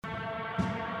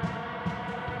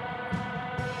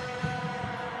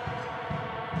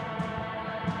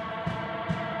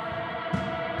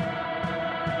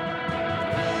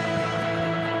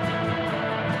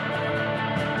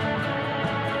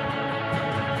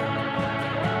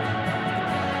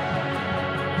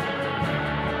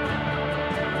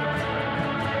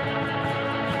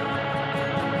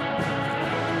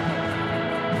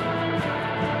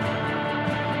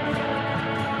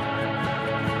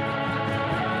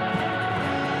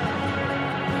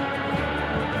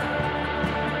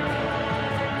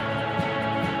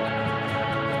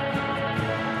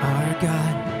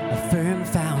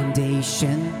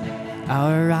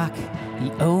our rock,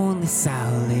 the only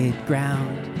solid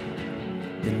ground.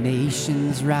 The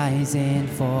nations rise and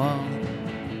fall.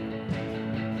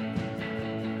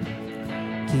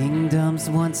 Kingdoms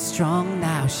once strong,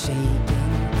 now shaking.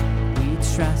 We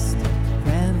trust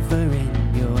forever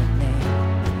in your name.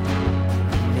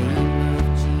 The name of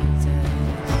Jesus.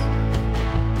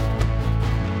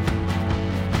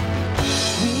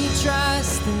 We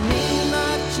trust the name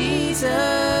of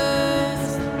Jesus.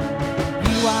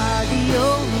 You are the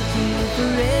only King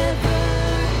forever.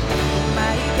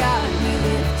 Mighty God, we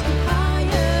lift you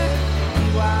higher.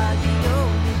 You are the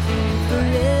only King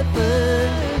forever.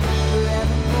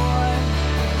 Forevermore,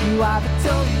 you are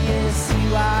victorious. You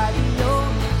are the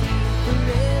only King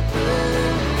forever.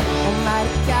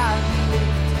 Almighty God, we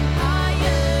lift you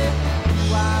higher. You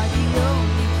are the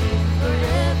only King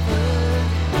forever.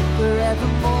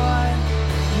 Forevermore,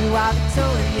 you are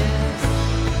victorious.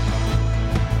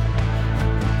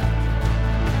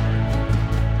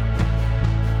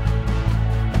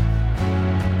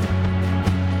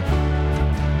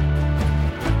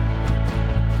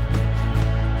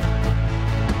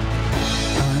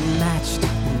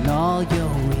 All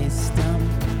your wisdom,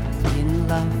 in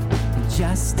love and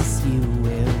justice you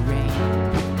will reign.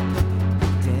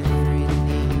 Every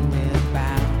knee will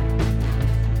bow.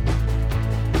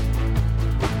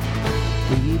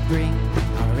 We bring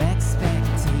our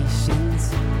expectations.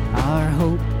 Our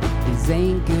hope is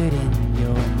anchored in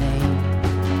your name.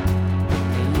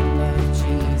 Name of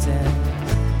Jesus.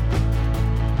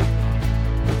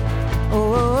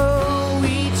 Oh,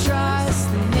 we trust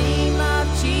the name of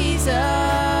Jesus.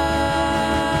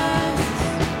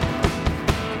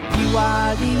 You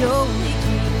are the only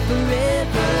King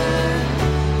forever.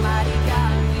 Mighty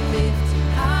God, we lift you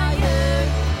higher.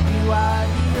 You are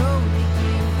the only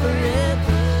King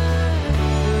forever.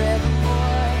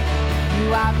 Forevermore,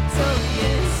 you are victorious.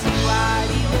 You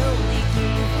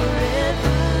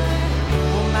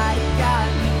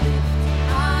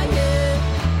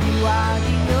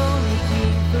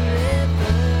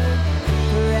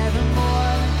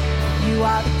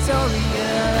are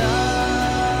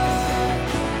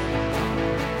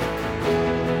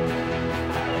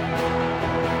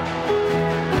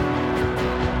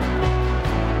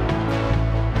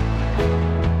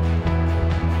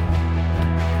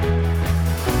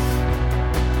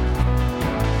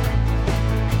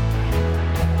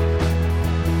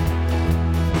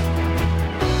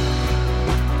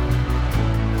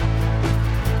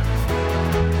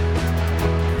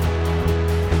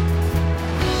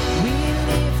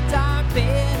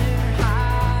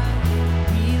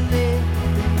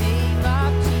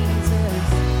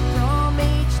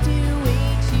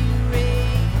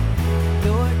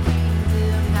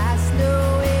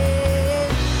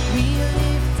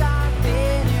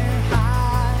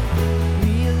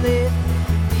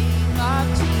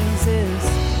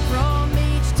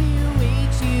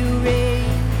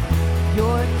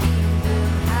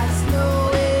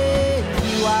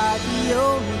the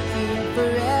only King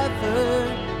forever.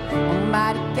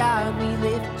 Almighty God, we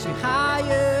lift you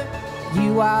higher.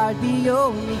 You are the only King forever. Forevermore, you are victorious. You are the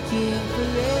only King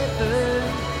forever.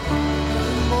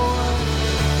 More,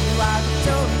 you are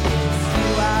victorious.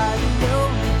 You are the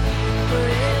only King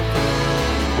forever.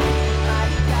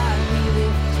 Mighty God, we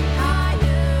lift you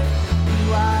higher. You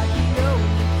are the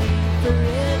only King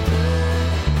forever.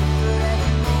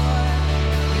 Forevermore,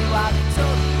 you are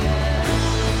victorious.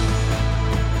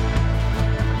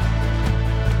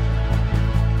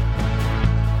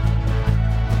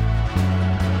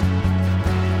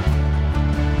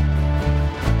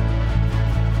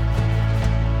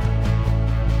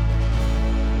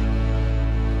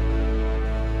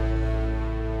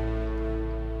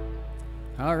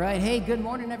 All right, hey, good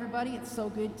morning, everybody. It's so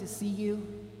good to see you.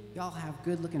 Y'all have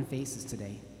good-looking faces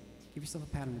today. Give yourself a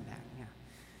pat on the back, yeah.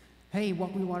 Hey,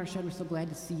 welcome to Watershed. We're so glad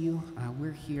to see you.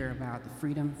 We're here about the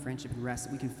freedom, friendship, and rest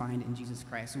that we can find in Jesus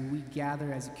Christ. When we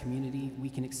gather as a community, we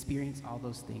can experience all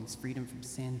those things: freedom from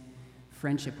sin,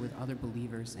 friendship with other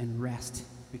believers, and rest,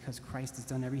 because Christ has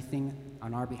done everything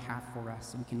on our behalf for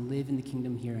us, so we can live in the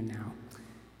kingdom here and now.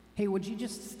 Hey, would you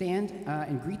just stand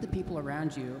and greet the people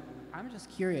around you? I'm just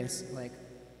curious,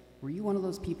 were you one of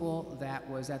those people that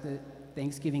was at the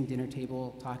Thanksgiving dinner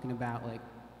table talking about,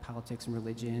 politics and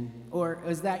religion? Or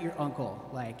is that your uncle?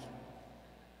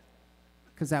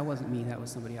 Because that wasn't me, that was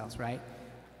somebody else, right?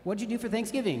 What'd you do for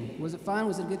Thanksgiving? Was it fun?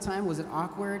 Was it a good time? Was it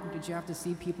awkward? Did you have to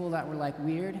see people that were,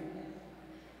 weird?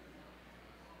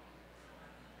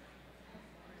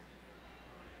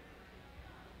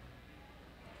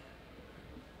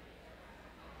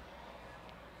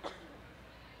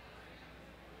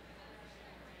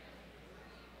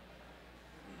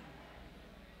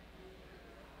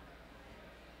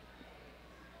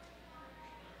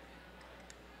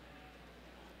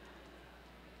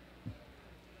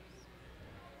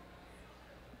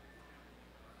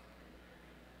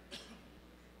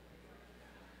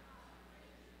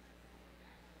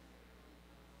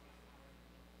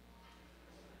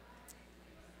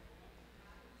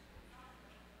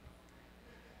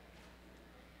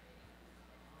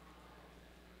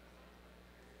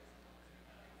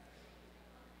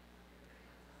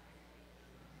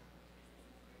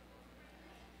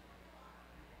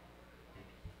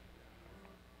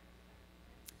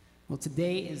 Well,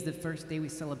 today is the first day we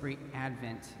celebrate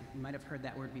Advent. You might have heard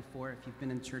that word before if you've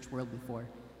been in the church world before.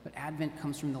 But Advent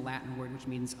comes from the Latin word which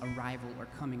means arrival or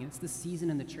coming. And it's the season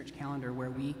in the church calendar where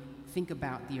we think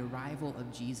about the arrival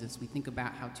of Jesus. We think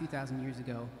about how 2,000 years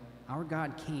ago, our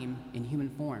God came in human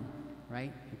form,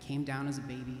 right? He came down as a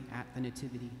baby at the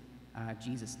Nativity,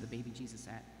 Jesus, the baby Jesus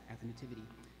at the Nativity.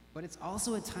 But it's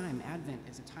also a time, Advent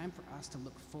is a time for us to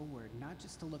look forward, not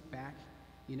just to look back,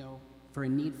 for a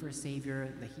need for a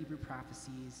Savior, the Hebrew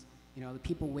prophecies, the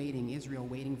people waiting, Israel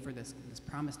waiting for this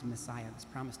promised Messiah, this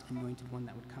promised anointed one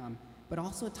that would come, but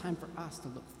also a time for us to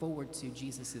look forward to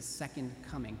Jesus' second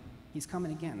coming. He's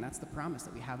coming again. That's the promise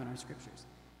that we have in our scriptures.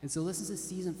 And so this is a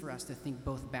season for us to think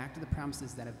both back to the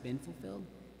promises that have been fulfilled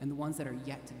and the ones that are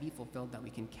yet to be fulfilled that we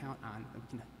can count on, that we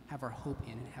can have our hope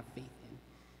in and have faith in.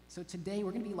 So today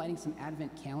we're going to be lighting some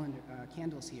Advent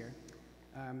candles here.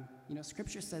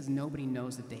 Scripture says nobody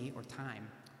knows the day or time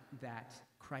that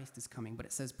Christ is coming, but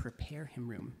it says prepare him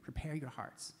room, prepare your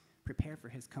hearts, prepare for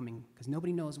his coming, because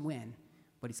nobody knows when,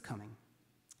 but he's coming.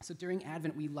 So during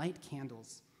Advent, we light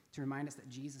candles to remind us that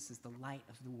Jesus is the light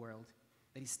of the world,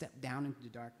 that he stepped down into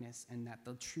darkness, and that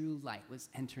the true light was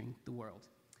entering the world.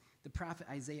 The prophet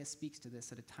Isaiah speaks to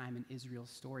this at a time in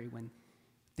Israel's story when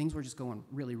things were just going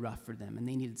really rough for them, and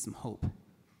they needed some hope.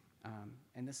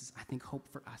 And this is, I think, hope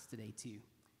for us today, too.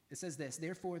 It says this,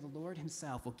 "Therefore the Lord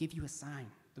himself will give you a sign.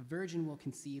 The virgin will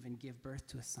conceive and give birth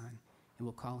to a son, and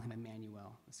will call him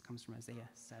Emmanuel." This comes from Isaiah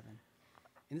 7.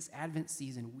 In this Advent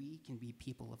season, we can be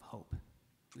people of hope.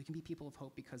 We can be people of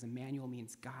hope because Emmanuel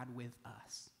means God with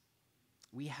us.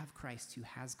 We have Christ who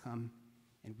has come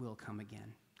and will come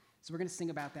again. So we're going to sing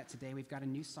about that today. We've got a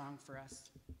new song for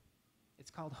us. It's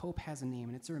called Hope Has a Name,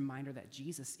 and it's a reminder that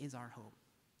Jesus is our hope.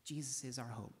 Jesus is our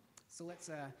hope. So let's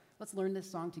learn this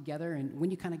song together, and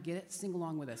when you kind of get it, sing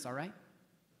along with us, all right?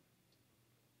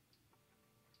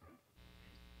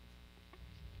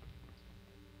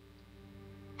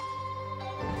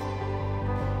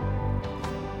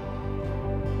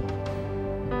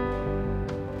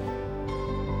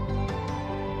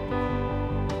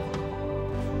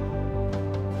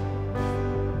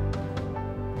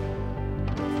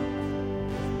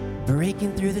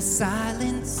 Breaking through the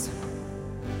silence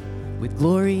with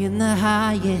glory in the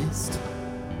highest,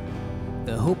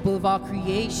 the hope of all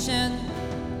creation,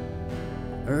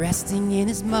 resting in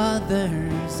his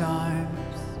mother's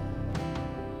arms.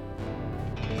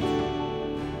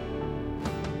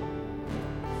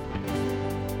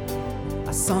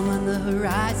 A song on the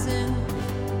horizon,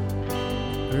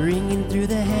 ringing through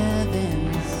the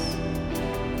heavens,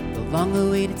 the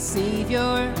long-awaited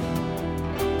Savior,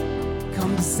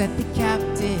 come to set the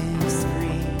captives free.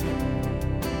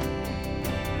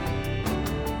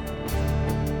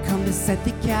 Come to set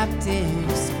the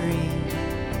captives free.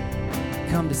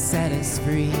 Come to set us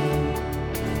free.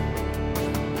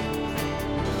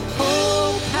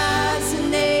 Hope has a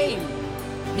name,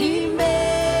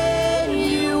 Emmanuel,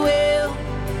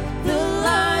 the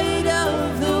light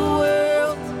of the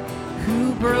world,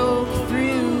 who broke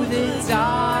through the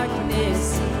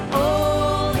darkness.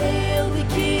 Oh, hail the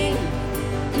King,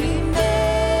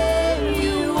 Emmanuel,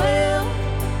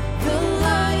 the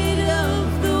light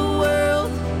of the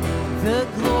world, the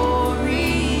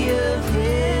glory of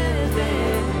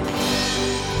heaven.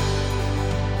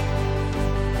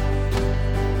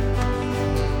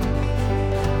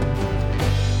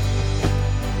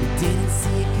 We didn't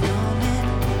see it coming,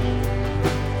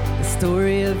 the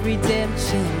story of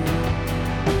redemption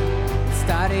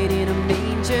started in a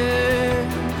manger,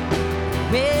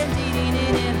 ended in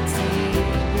an empty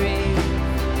grave.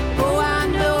 Oh, I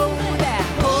know that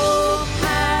hope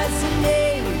has a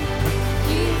name,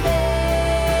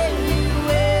 Emmanuel,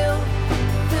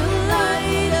 the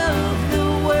light of the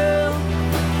world,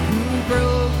 who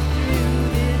broke through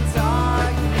the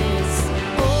darkness.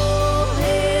 Oh,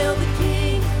 hail the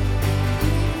King,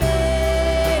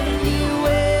 Emmanuel,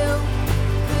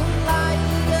 the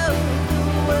light of the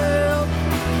world,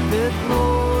 the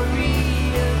glory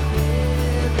of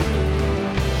heaven.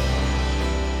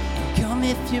 Come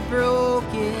if you're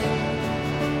broken,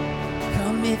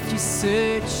 come if you're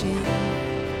searching,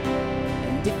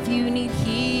 and if you need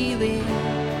healing,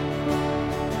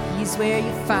 he's where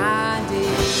you find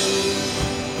it.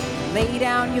 Lay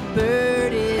down your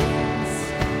burdens,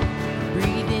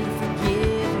 breathe in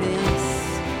forgiveness.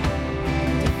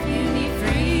 And if you need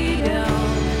freedom,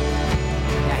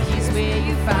 yeah, he's where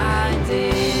you find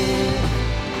it.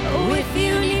 Oh, if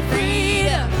you need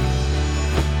freedom,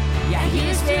 yeah,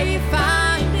 here's where you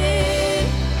find it.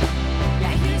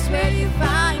 Yeah, here's where you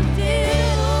find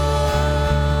it. Oh,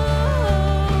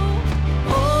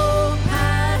 hope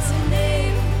has a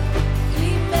name,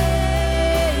 Emmanuel.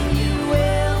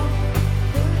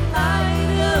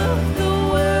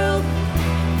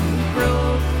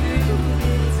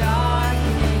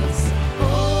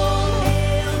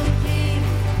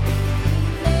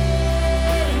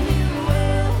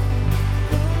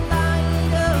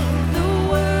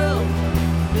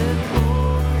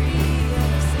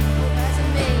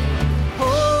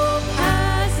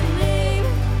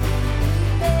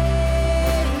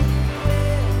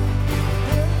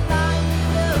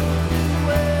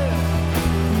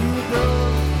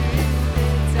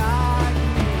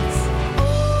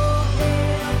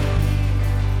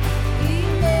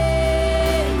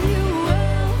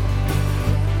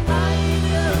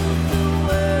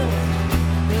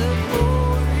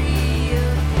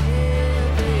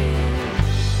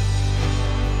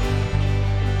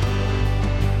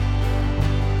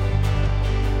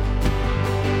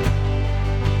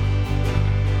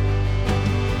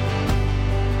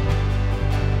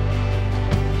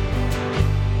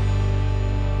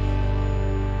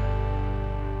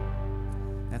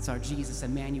 That's our Jesus,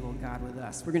 Emmanuel, God with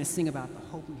us. We're going to sing about the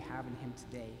hope we have in him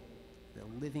today, the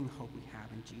living hope we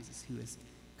have in Jesus, who has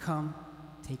come,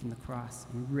 taken the cross,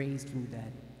 and raised from the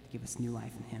dead to give us new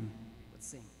life in him. Let's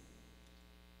sing.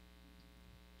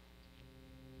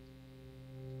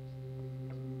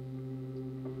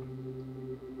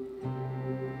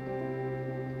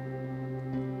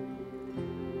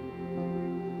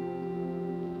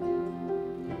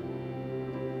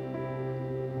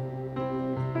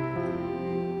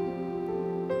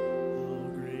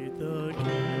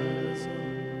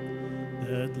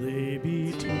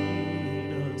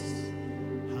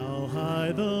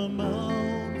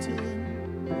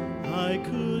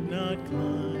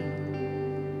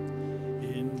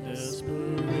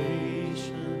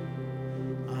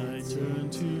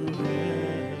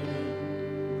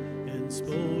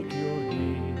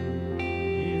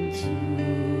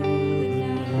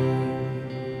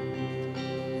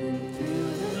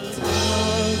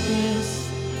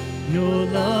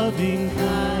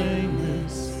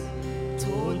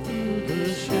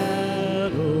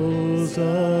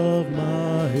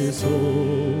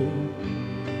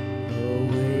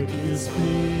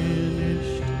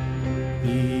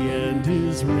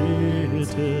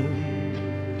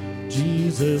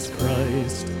 Jesus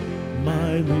Christ,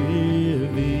 my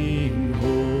living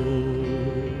hope.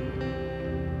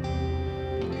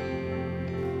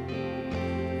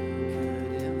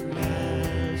 Could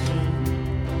imagine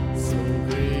so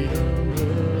great a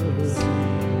mercy,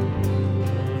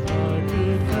 but I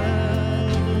could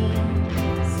fathom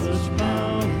such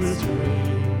boundless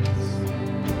grace.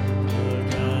 The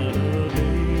God of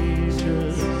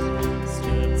ages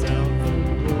stepped out from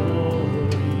glory.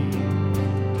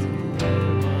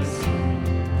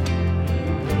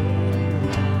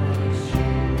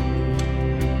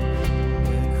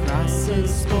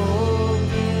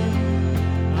 Spoken,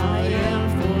 I am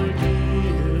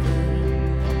forgiven.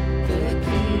 The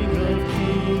King of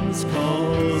Kings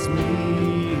calls me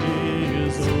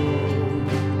his own.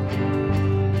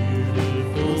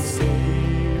 Beautiful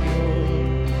Savior,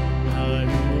 I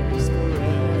yours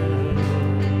forever.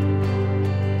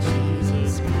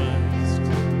 Jesus Christ,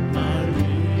 my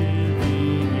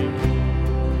living hope.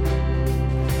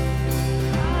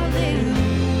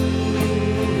 Hallelujah.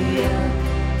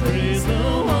 Praise the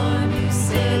one who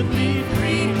set me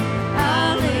free.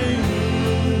 Hallelujah.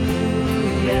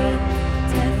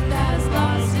 Death has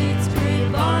lost its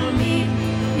grip on me.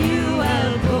 You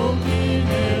have broken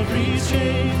every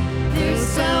chain. There's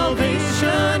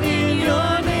salvation in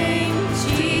your name,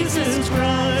 Jesus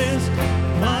Christ,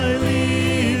 my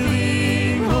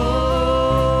living hope.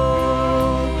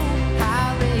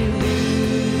 Hallelujah.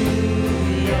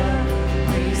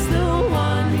 Praise the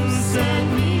one who set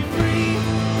me free.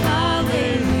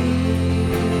 Hallelujah.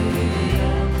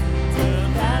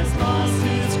 Death has lost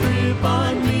its grip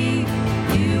on me.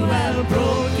 You have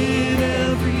broken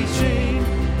every chain.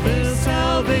 There's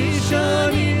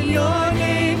salvation in your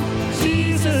name,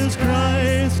 Jesus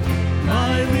Christ,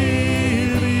 my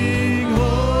living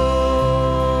hope.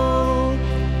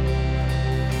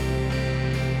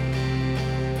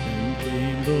 And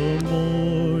came the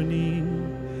morning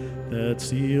that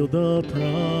sealed the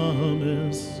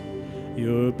promise.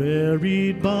 Your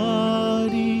buried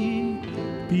body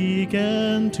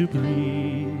began to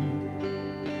breathe.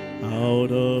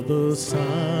 Out of the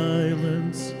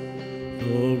silence,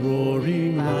 the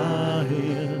roaring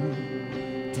lion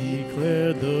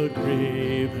declared the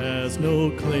grave has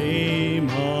no claim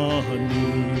on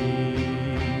me.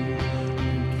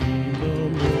 And came the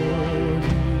morning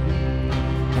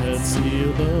that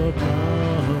sealed the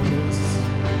promise.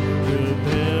 Your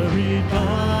buried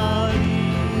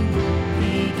body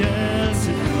began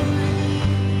to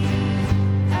breathe.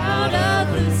 Out of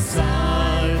the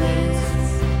silence,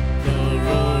 the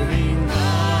roaring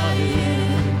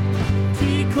lion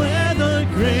declared the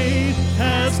grave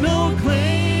has no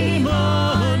claim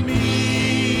on me.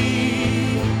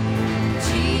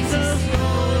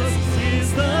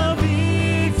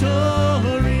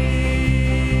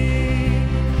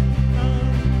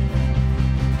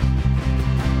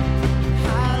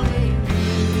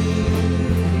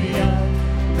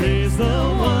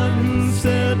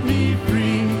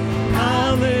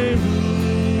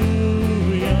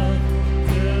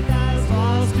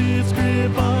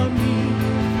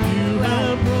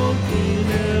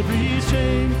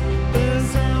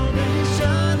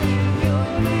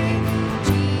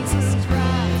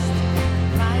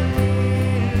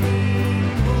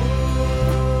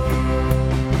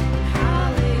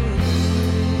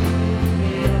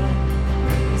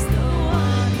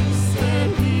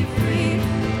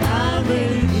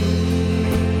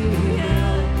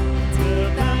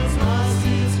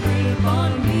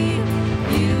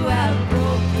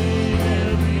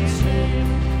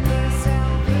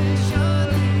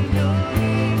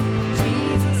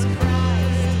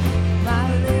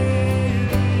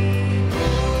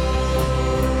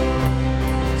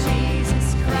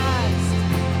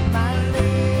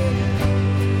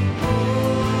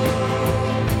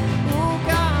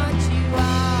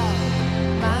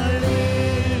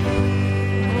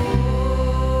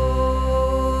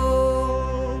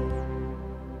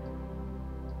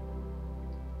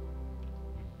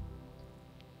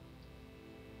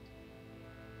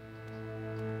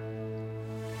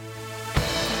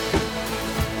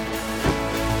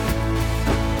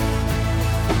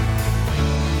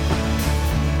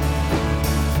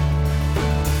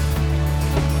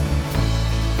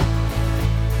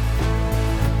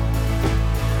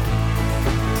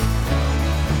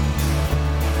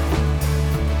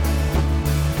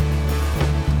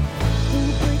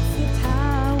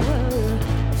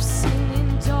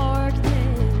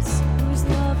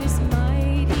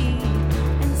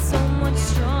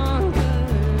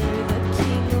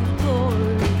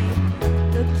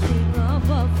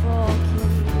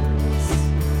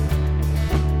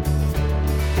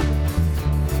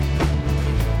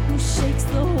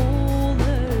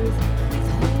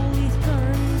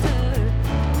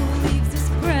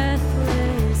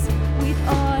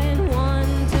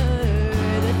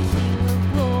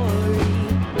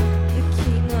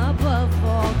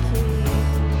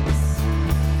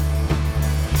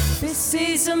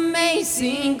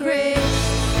 amazing grace.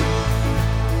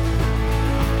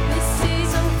 This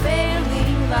is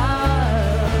unfailing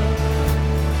love,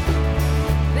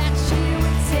 that you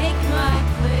would take my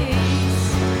place,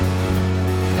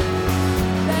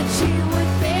 that you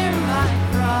would bear my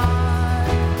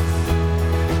cross.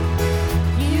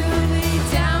 You laid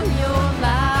down your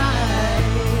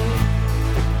life,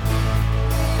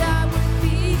 that I would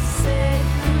be set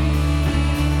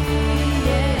free.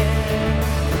 Yeah.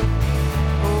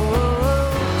 Oh,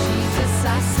 Jesus, I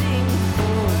sing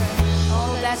for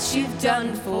all that you've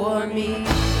done for me.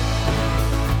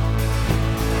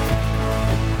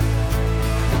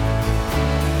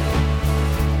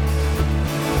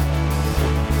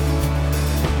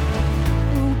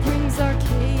 Who brings our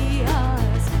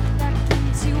chaos back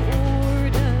into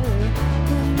order?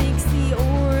 Who makes the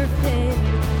orphan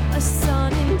a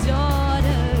son and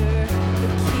daughter? The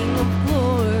King of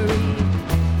glory,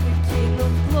 the King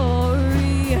of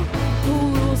glory, who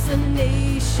rules the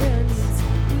nations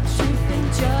with truth and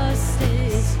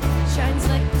justice, shines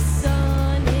like the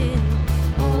sun in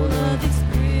all of its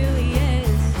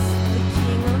brilliance. The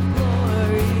King of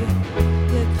glory,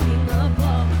 the King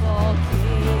above all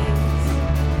kings.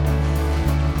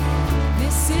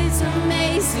 This is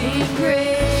amazing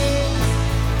grace.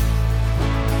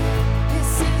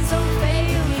 This is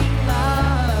unfailing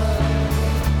love,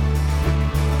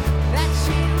 that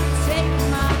you would take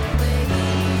my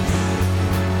place,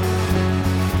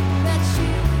 that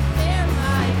you would bear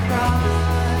my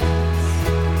cross.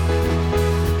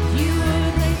 You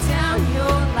would lay down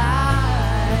your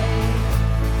life,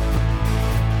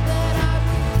 that I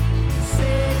would be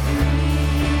set free.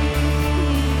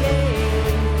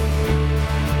 Yeah.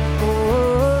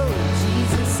 Oh,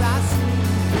 Jesus, I sing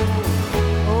for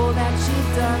all that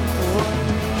you've done for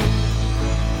me.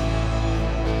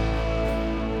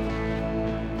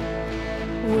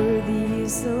 Worthy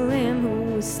is the Lamb who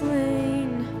was slain.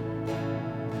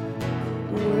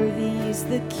 Worthy is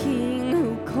the King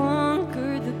who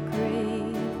conquered the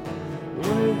grave.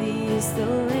 Worthy is the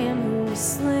Lamb who was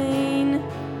slain.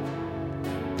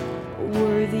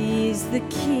 Worthy is the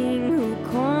King who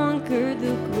conquered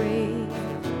the grave.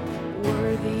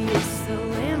 Worthy is the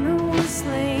Lamb who was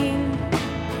slain.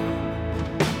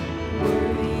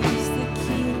 Worthy is the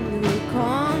King who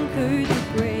conquered the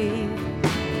grave.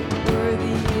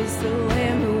 Worthy is the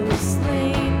Lamb who was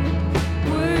slain.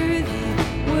 Worthy,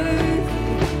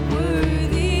 worthy,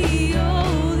 worthy.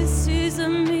 Oh, this is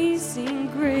amazing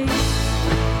grace.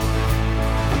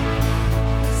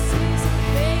 This is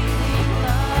unfailing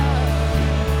love,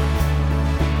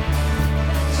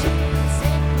 that you would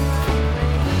take my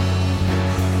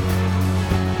place,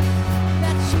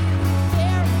 that you would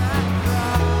bear my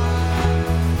cross.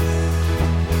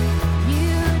 You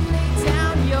would lay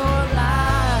down your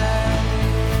life,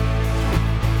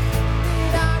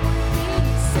 that I would be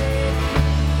set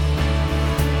free.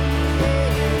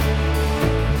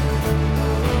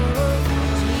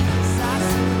 Jesus, I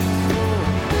sing for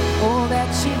all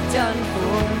that you've done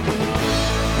for me.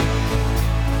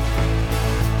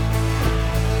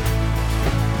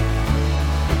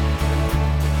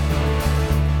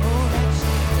 All that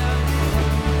you've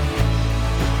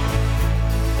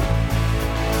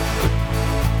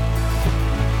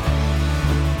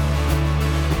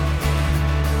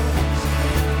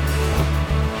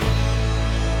for me.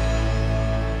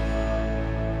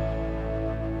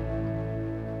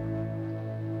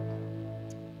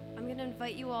 I'm going to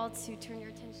invite you all to turn your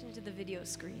attention to the video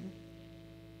screen.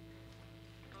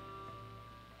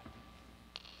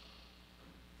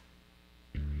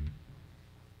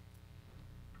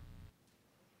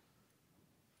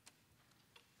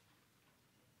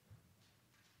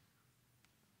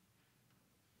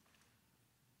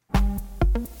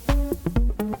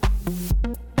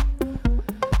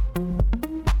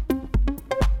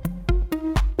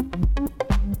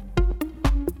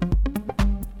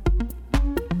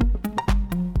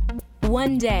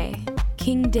 One day,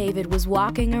 King David was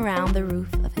walking around the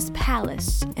roof of his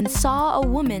palace and saw a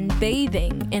woman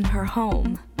bathing in her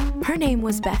home. Her name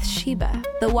was Bathsheba,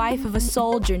 the wife of a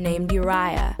soldier named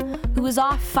Uriah, who was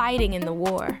off fighting in the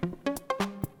war.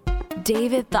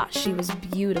 David thought she was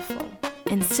beautiful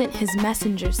and sent his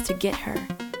messengers to get her.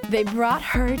 They brought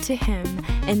her to him,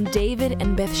 and David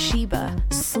and Bathsheba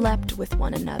slept with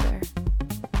one another.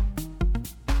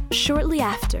 Shortly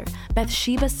after,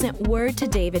 Bathsheba sent word to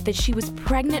David that she was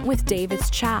pregnant with David's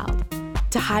child.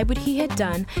 To hide what he had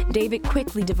done, David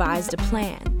quickly devised a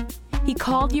plan. He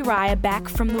called Uriah back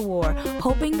from the war,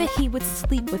 hoping that he would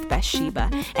sleep with Bathsheba,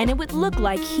 and it would look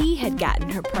like he had gotten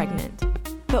her pregnant.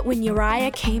 But when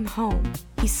Uriah came home,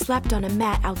 he slept on a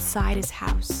mat outside his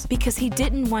house because he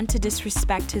didn't want to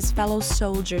disrespect his fellow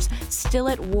soldiers still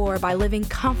at war by living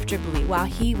comfortably while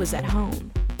he was at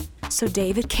home. So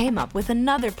David came up with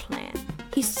another plan.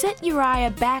 He sent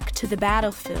Uriah back to the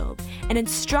battlefield and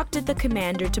instructed the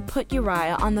commander to put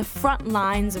Uriah on the front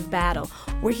lines of battle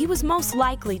where he was most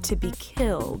likely to be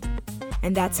killed.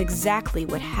 And that's exactly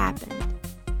what happened.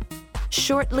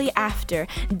 Shortly after,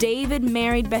 David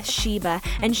married Bathsheba,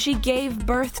 and she gave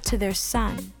birth to their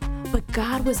son. But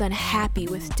God was unhappy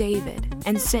with David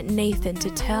and sent Nathan to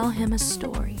tell him a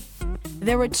story.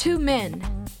 There were two men,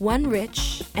 one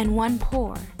rich and one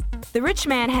poor. The rich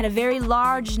man had a very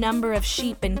large number of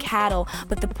sheep and cattle,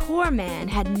 but the poor man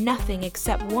had nothing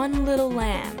except one little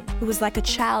lamb who was like a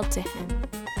child to him.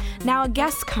 Now a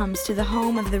guest comes to the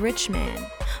home of the rich man,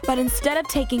 but instead of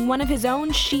taking one of his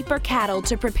own sheep or cattle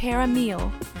to prepare a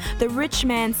meal, the rich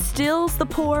man steals the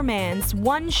poor man's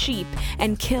one sheep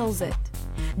and kills it.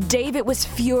 David was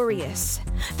furious.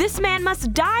 "This man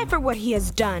must die for what he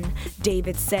has done,"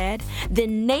 David said.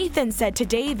 Then Nathan said to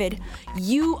David,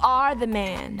 "You are the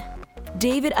man."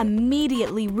 David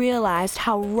immediately realized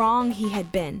how wrong he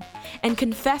had been and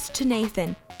confessed to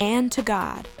Nathan and to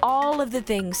God all of the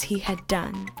things he had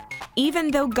done.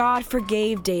 Even though God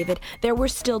forgave David, there were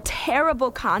still terrible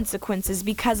consequences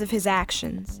because of his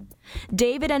actions.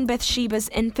 David and Bathsheba's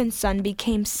infant son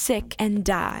became sick and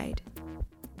died.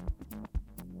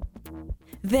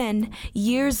 Then,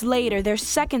 years later, their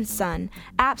second son,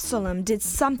 Absalom, did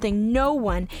something no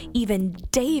one, even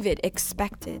David,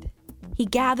 expected. He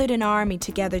gathered an army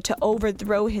together to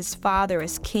overthrow his father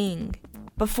as king.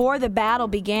 Before the battle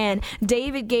began,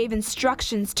 David gave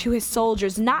instructions to his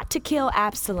soldiers not to kill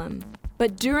Absalom.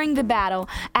 But during the battle,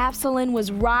 Absalom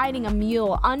was riding a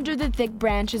mule under the thick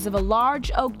branches of a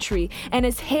large oak tree, and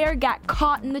his hair got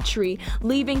caught in the tree,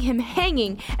 leaving him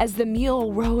hanging as the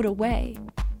mule rode away.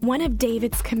 One of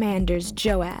David's commanders,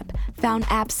 Joab, found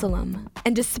Absalom,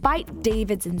 and despite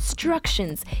David's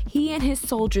instructions, he and his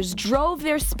soldiers drove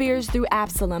their spears through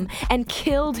Absalom and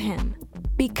killed him.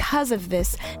 Because of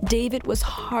this, David was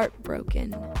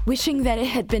heartbroken, wishing that it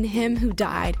had been him who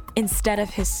died instead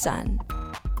of his son.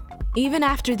 Even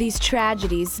after these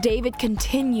tragedies, David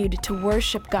continued to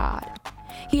worship God.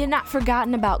 He had not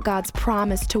forgotten about God's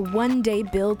promise to one day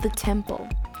build the temple.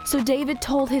 So David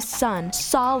told his son,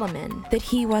 Solomon, that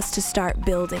he was to start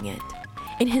building it.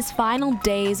 In his final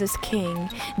days as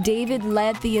king, David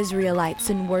led the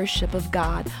Israelites in worship of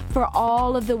God for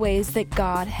all of the ways that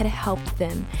God had helped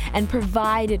them and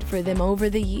provided for them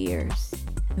over the years.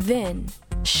 Then,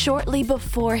 shortly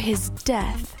before his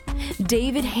death,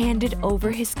 David handed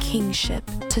over his kingship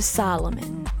to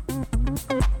Solomon.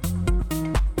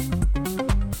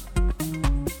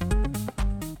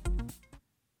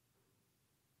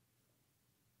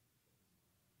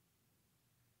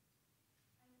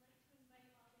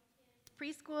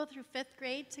 Preschool through 5th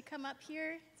grade to come up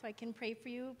here so I can pray for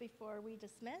you before we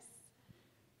dismiss.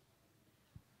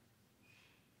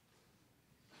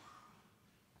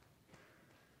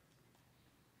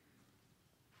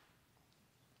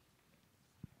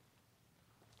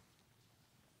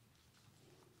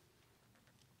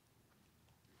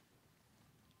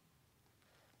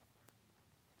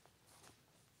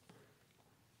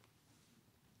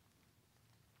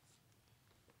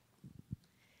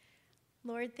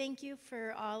 Lord, thank you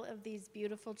for all of these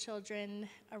beautiful children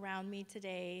around me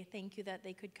today. Thank you that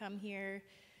they could come here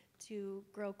to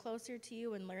grow closer to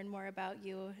you and learn more about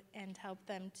you and help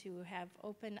them to have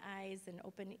open eyes and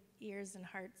open ears and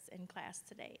hearts in class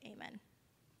today. Amen.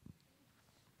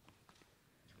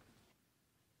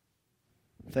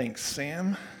 Thanks,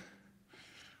 Sam.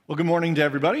 Well, good morning to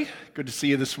everybody. Good to see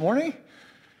you this morning.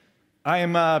 I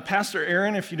am Pastor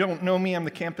Aaron. If you don't know me, I'm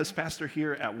the campus pastor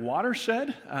here at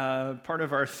Watershed, part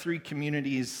of our 3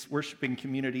 communities, worshiping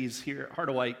communities here at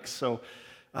Harderwyk. So,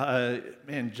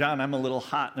 man, John, I'm a little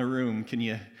hot in the room. Can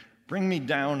you bring me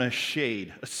down a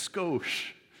shade, a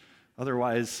skosh?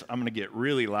 Otherwise, I'm going to get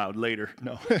really loud later.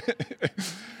 No.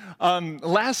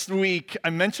 Last week, I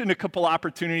mentioned a couple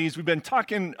opportunities. We've been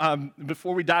talking,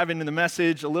 before we dive into the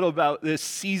message, a little about this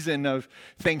season of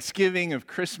Thanksgiving, of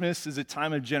Christmas, as a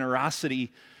time of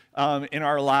generosity in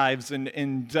our lives.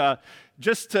 And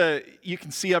just to, you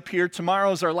can see up here,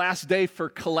 tomorrow is our last day for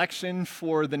collection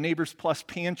for the Neighbors Plus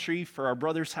Pantry, for our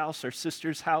brother's house, our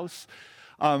sister's house.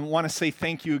 Want to say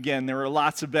thank you again. There were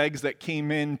lots of bags that came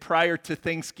in prior to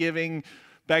Thanksgiving,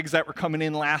 bags that were coming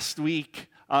in last week.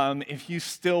 If you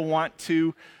still want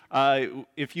to,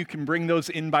 if you can bring those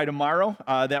in by tomorrow,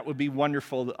 that would be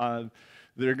wonderful.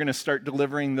 They're going to start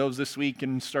delivering those this week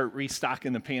and start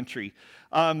restocking the pantry.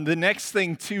 The next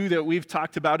thing, too, that we've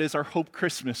talked about is our Hope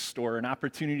Christmas store, an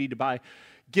opportunity to buy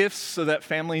gifts so that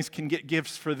families can get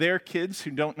gifts for their kids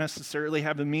who don't necessarily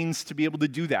have the means to be able to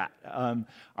do that.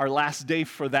 Our last day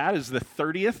for that is the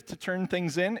 30th to turn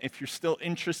things in. If you're still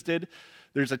interested,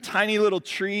 there's a tiny little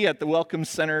tree at the Welcome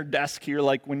Center desk here,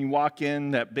 like when you walk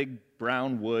in, that big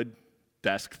brown wood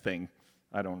desk thing.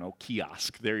 I don't know,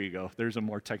 kiosk. There you go. There's a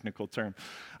more technical term.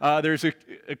 There's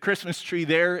a Christmas tree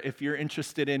there if you're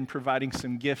interested in providing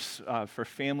some gifts for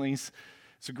families.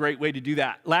 It's a great way to do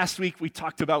that. Last week, we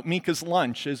talked about Mika's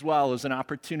Lunch as well as an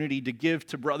opportunity to give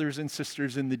to brothers and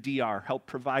sisters in the DR, help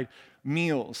provide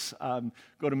meals.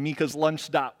 Go to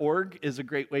mikaslunch.org is a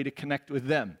great way to connect with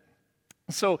them.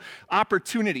 So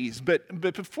opportunities, but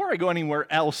before I go anywhere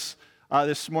else,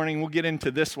 this morning, we'll get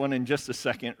into this one in just a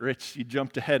second. Rich, you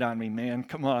jumped ahead on me, man.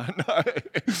 Come on.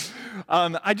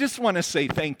 I just want to say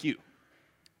thank you.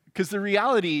 Because the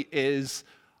reality is,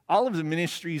 all of the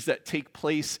ministries that take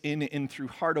place in and through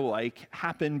Harderwyk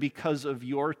happen because of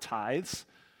your tithes,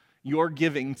 your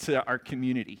giving to our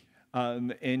community,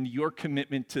 and your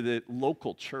commitment to the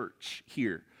local church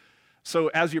here. So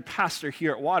as your pastor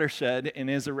here at Watershed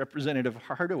and as a representative of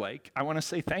Harderwyk, I want to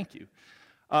say thank you.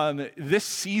 This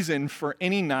season for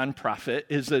any nonprofit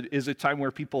is a time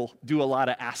where people do a lot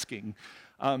of asking.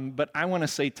 But I want to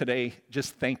say today,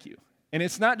 just thank you. And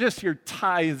it's not just your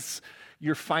tithes,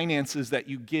 your finances that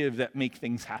you give that make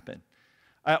things happen.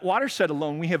 At Watershed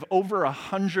alone, we have over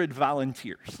 100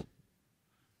 volunteers. Let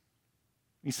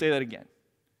me say that again.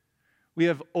 We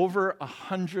have over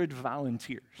 100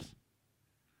 volunteers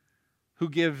who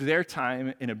give their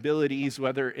time and abilities,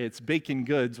 whether it's baking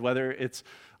goods, whether it's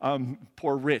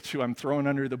poor Rich, who I'm throwing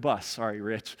under the bus. Sorry,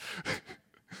 Rich.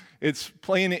 It's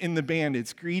playing in the band.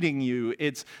 It's greeting you.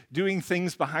 It's doing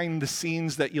things behind the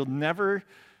scenes that you'll never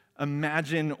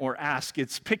imagine or ask.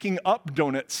 It's picking up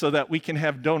donuts so that we can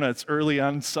have donuts early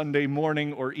on Sunday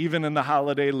morning or even in the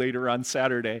holiday later on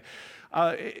Saturday.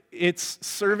 It's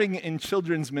serving in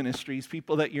children's ministries,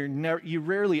 people that you're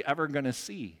rarely ever going to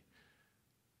see.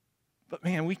 But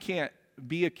man, we can't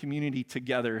be a community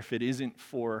together if it isn't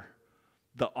for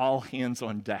the all hands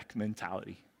on deck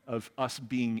mentality of us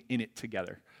being in it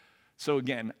together. So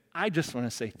again, I just want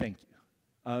to say thank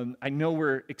you. I know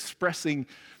we're expressing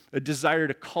a desire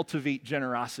to cultivate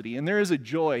generosity, and there is a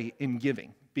joy in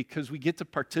giving because we get to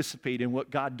participate in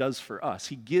what God does for us.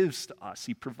 He gives to us.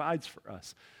 He provides for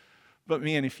us. But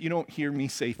man, if you don't hear me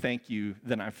say thank you,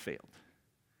 then I've failed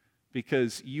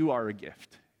because you are a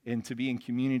gift. And to be in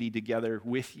community together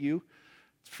with you,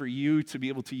 for you to be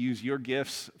able to use your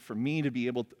gifts, for me to be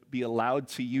able to be allowed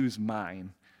to use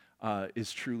mine,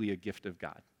 is truly a gift of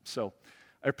God. So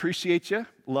I appreciate you,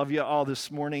 love you all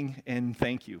this morning, and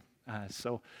thank you.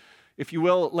 So if you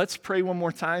will, let's pray one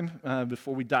more time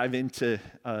before we dive into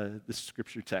the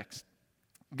scripture text.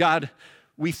 God,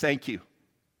 we thank you.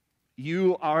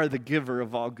 You are the giver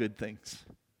of all good things.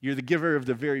 You're the giver of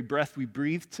the very breath we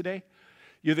breathe today.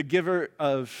 You're the giver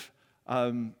of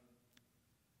our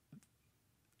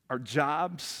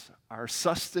jobs, our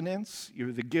sustenance.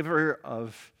 You're the giver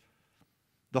of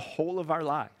the whole of our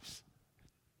lives.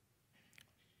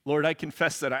 Lord, I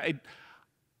confess that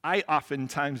I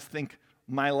oftentimes think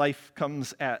my life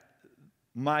comes at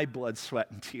my blood, sweat,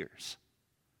 and tears.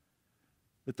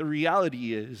 But the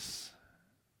reality is,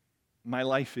 my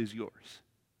life is yours.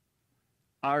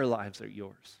 Our lives are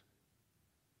yours.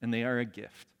 And they are a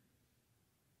gift.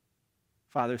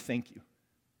 Father, thank you.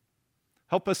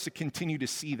 Help us to continue to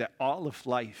see that all of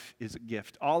life is a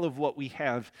gift. All of what we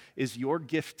have is your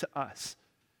gift to us.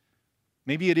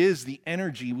 Maybe it is the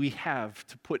energy we have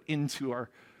to put into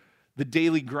the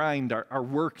daily grind, our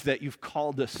work that you've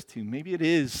called us to. Maybe it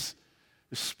is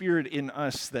the spirit in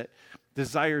us that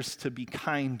desires to be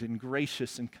kind and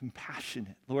gracious and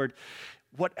compassionate. Lord,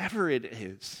 whatever it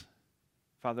is,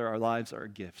 Father, our lives are a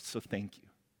gift, so thank you.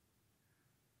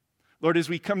 Lord, as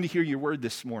we come to hear your word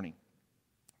this morning,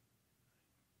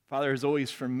 Father, as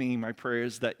always for me, my prayer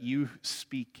is that you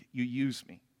speak, you use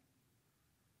me.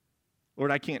 Lord,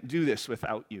 I can't do this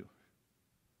without you.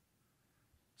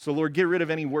 So, Lord, get rid of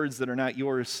any words that are not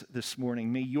yours this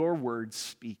morning. May your words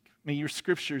speak. May your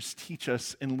scriptures teach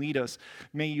us and lead us.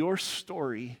 May your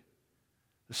story,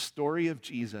 the story of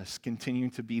Jesus, continue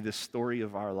to be the story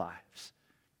of our lives.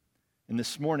 And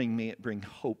this morning, may it bring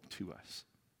hope to us.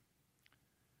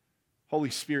 Holy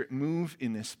Spirit, move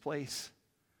in this place.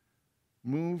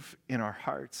 Move in our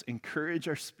hearts. Encourage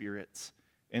our spirits.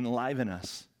 Enliven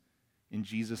us. In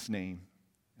Jesus' name.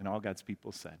 And all God's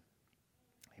people said,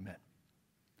 amen.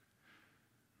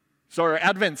 So our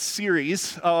Advent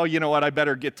series, oh, you know what, I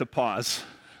better get to pause.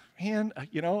 Man,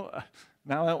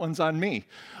 now that one's on me.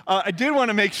 I did want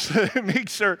to make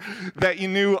sure that you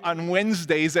knew on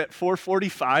Wednesdays at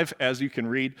 4:45, as you can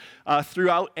read,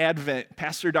 throughout Advent,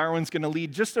 Pastor Darwin's going to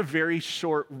lead just a very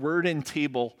short word and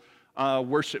table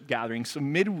worship gathering. So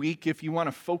midweek, if you want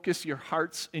to focus your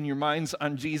hearts and your minds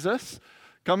on Jesus,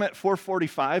 come at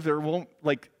 4:45.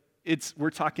 We're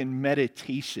talking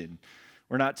meditation.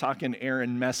 We're not talking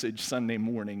Aaron message Sunday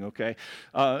morning, okay?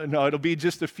 No, it'll be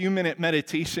just a few-minute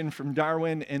meditation from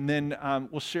Darwin, and then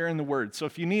we'll share in the Word. So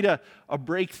if you need a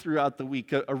break throughout the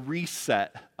week, a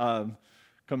reset, come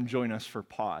join us for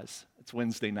Pause. It's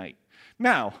Wednesday night.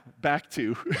 Now, back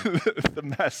to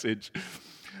the message.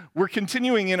 We're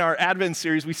continuing in our Advent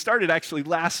series. We started actually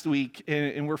last week,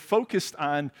 and we're focused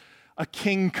on a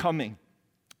king coming.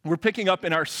 We're picking up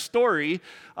in our story,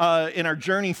 in our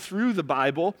journey through the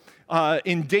Bible,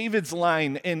 in David's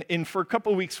line. And for a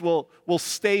couple of weeks, we'll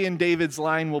stay in David's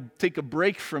line. We'll take a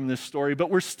break from this story,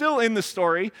 but we're still in the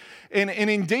story. And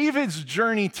in David's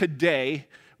journey today,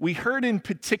 we heard in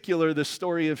particular the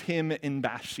story of him and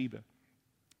Bathsheba.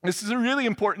 This is a really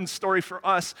important story for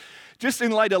us, just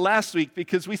in light of last week,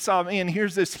 because we saw, man,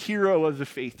 here's this hero of the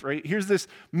faith, right? Here's this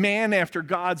man after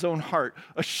God's own heart,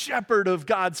 a shepherd of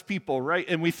God's people, right?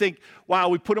 And we think, wow,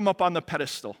 we put him up on the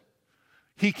pedestal.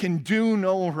 He can do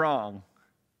no wrong.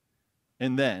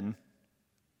 And then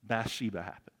Bathsheba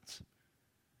happens,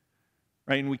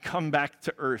 right? And we come back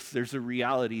to earth. There's a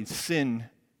reality. Sin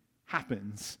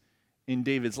happens in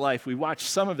David's life. We watched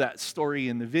some of that story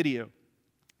in the video.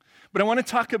 But I want to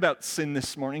talk about sin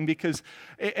this morning because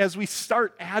as we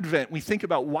start Advent, we think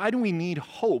about why do we need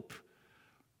hope?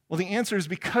 Well, the answer is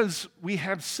because we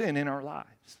have sin in our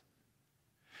lives.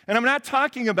 And I'm not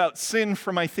talking about sin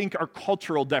from, I think, our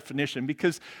cultural definition,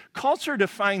 because culture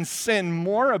defines sin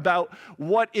more about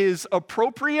what is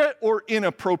appropriate or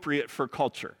inappropriate for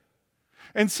culture.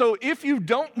 And so if you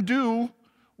don't do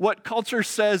what culture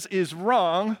says is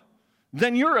wrong,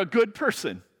 then you're a good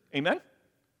person. Amen?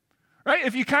 Right?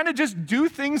 If you kind of just do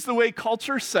things the way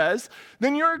culture says,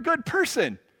 then you're a good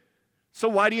person. So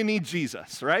why do you need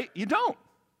Jesus, right? You don't.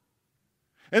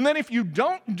 And then if you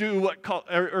don't do what,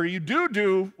 or you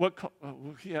do what,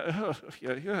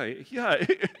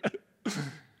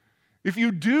 if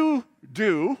you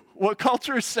do what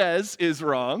culture says is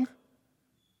wrong,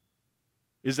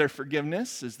 is there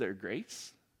forgiveness? Is there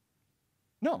grace?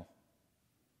 No.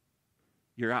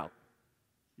 You're out.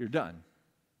 You're done.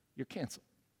 You're canceled.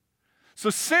 So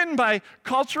sin, by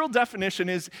cultural definition,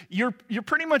 is you're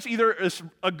pretty much either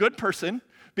a good person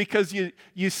because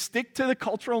you stick to the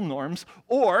cultural norms,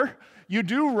 or you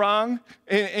do wrong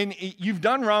and you've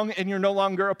done wrong and you're no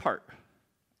longer a part.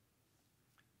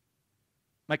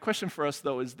 My question for us,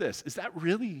 though, is this. Is that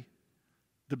really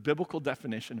the biblical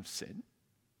definition of sin?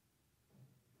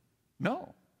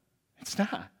 No, it's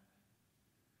not.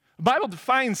 The Bible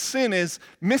defines sin as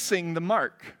missing the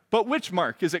mark. But which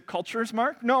mark? Is it culture's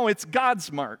mark? No, it's God's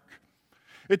mark.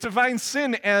 It defines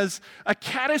sin as a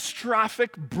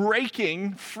catastrophic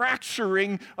breaking,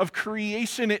 fracturing of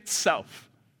creation itself.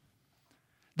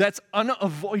 That's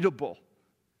unavoidable.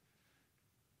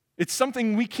 It's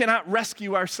something we cannot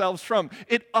rescue ourselves from.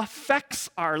 It affects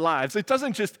our lives. It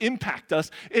doesn't just impact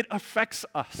us, it affects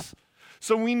us.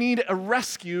 So we need a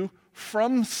rescue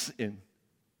from sin.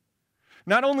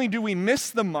 Not only do we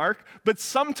miss the mark, but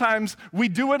sometimes we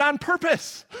do it on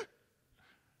purpose.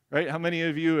 Right? How many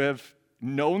of you have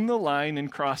known the line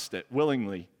and crossed it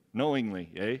willingly,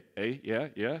 knowingly?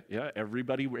 Yeah.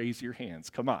 Everybody raise your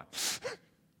hands. Come on.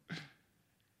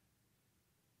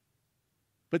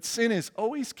 But sin is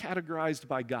always categorized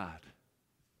by God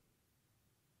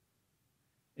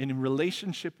in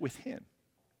relationship with Him.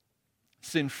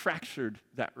 Sin fractured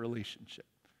that relationship.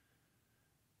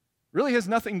 Really has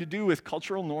nothing to do with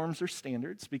cultural norms or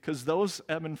standards, because those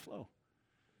ebb and flow.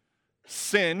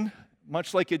 Sin,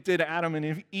 much like it did Adam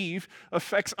and Eve,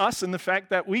 affects us in the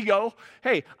fact that we go,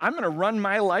 hey, I'm going to run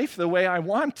my life the way I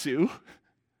want to,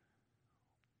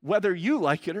 whether you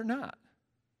like it or not.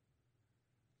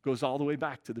 Goes all the way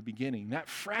back to the beginning. That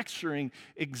fracturing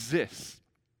exists.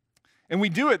 And we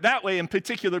do it that way in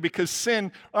particular because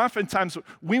sin, oftentimes,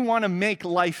 we want to make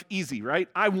life easy, right?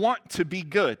 I want to be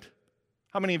good.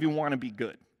 How many of you want to be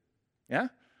good? Yeah?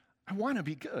 I want to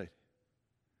be good.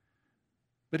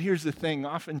 But here's the thing.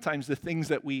 Oftentimes the things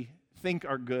that we think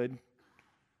are good,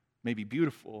 maybe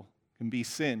beautiful, can be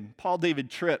sin. Paul David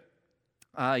Tripp,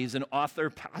 he's an author,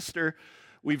 pastor.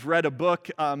 We've read a book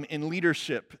in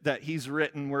leadership that he's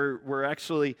written. We're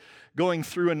actually going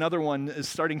through another one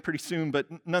starting pretty soon. But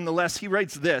nonetheless, he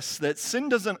writes this, that sin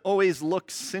doesn't always look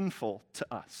sinful to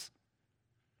us.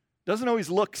 Doesn't always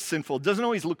look sinful, doesn't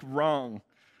always look wrong,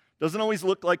 doesn't always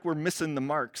look like we're missing the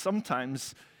mark.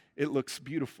 Sometimes it looks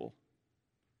beautiful.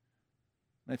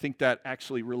 And I think that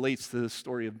actually relates to the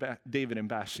story of David and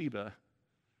Bathsheba.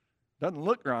 Doesn't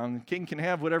look wrong. The king can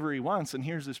have whatever he wants, and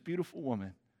here's this beautiful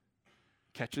woman.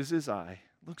 Catches his eye,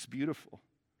 looks beautiful.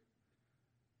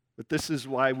 But this is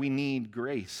why we need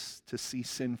grace to see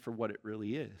sin for what it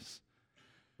really is.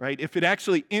 Right? If it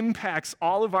actually impacts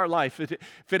all of our life, if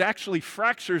it actually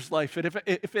fractures life,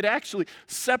 if it actually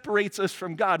separates us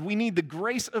from God, we need the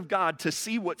grace of God to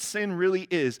see what sin really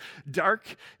is: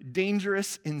 dark,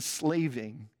 dangerous,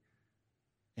 enslaving,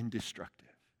 and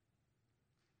destructive.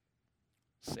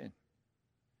 Sin.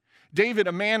 David,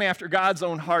 a man after God's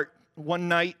own heart, one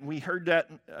night, we heard that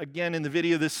again in the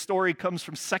video. This story comes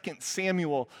from 2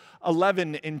 Samuel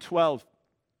 11 and 12.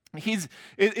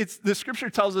 The scripture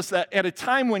tells us that at a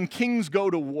time when kings go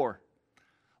to war.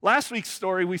 Last week's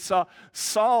story, we saw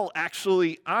Saul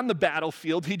actually on the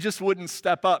battlefield. He just wouldn't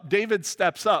step up. David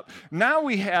steps up. Now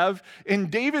we have, in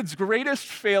David's greatest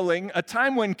failing, a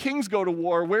time when kings go to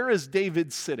war. Where is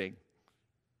David sitting?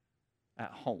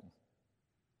 At home.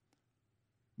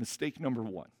 Mistake number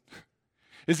one.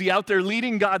 Is he out there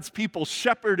leading God's people,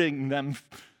 shepherding them?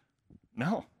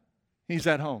 No, he's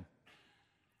at home.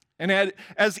 And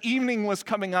as evening was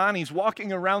coming on, he's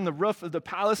walking around the roof of the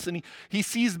palace, and he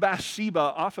sees Bathsheba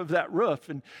off of that roof,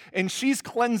 and she's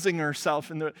cleansing herself,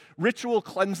 and the ritual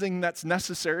cleansing that's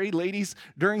necessary, ladies,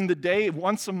 during the day,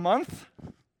 once a month.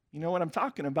 You know what I'm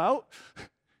talking about.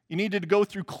 You needed to go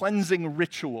through cleansing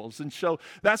rituals. And so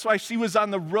that's why she was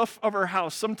on the roof of her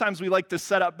house. Sometimes we like to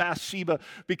set up Bathsheba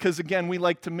because, again, we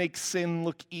like to make sin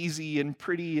look easy and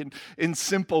pretty and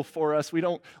simple for us. We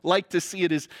don't like to see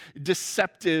it as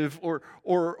deceptive or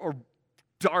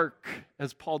dark,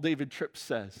 as Paul David Tripp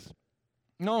says.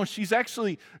 No, she's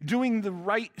actually doing the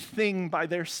right thing by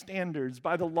their standards,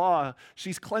 by the law.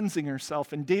 She's cleansing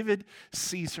herself. And David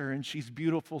sees her, and she's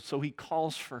beautiful, so he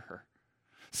calls for her.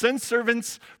 Sends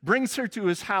servants, brings her to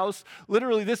his house.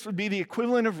 Literally, this would be the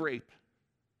equivalent of rape.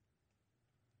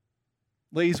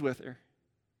 Lays with her.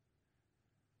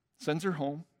 Sends her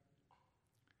home.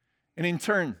 And in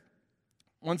turn,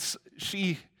 once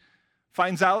she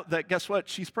finds out that, guess what?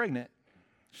 She's pregnant.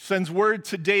 She sends word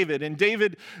to David. And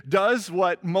David does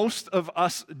what most of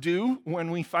us do when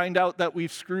we find out that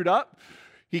we've screwed up.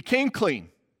 He came clean.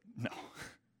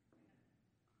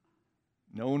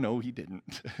 No, he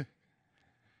didn't.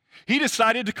 He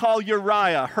decided to call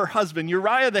Uriah, her husband,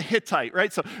 Uriah the Hittite,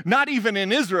 right? So not even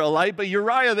an Israelite, but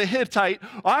Uriah the Hittite,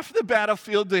 off the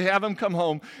battlefield to have him come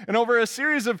home. And over a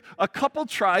series of a couple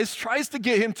tries to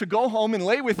get him to go home and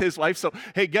lay with his wife. So,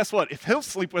 hey, guess what? If he'll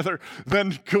sleep with her,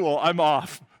 then cool, I'm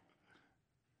off.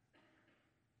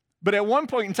 But at one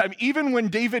point in time, even when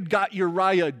David got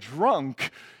Uriah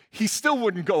drunk, he still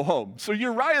wouldn't go home. So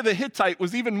Uriah the Hittite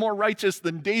was even more righteous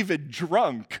than David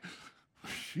drunk.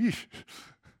 Sheesh.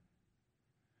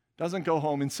 Doesn't go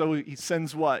home, and so he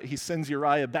sends what? He sends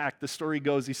Uriah back. The story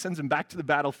goes, he sends him back to the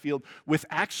battlefield with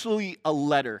actually a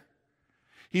letter.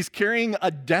 He's carrying a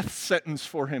death sentence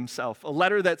for himself, a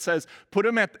letter that says,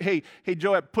 hey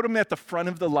Joab, put him at the front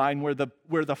of the line where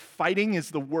the fighting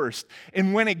is the worst.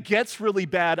 And when it gets really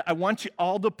bad, I want you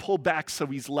all to pull back so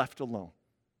he's left alone.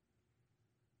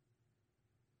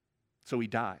 So he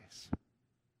dies.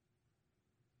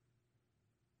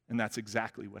 And that's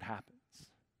exactly what happens.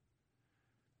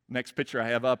 Next picture I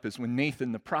have up is when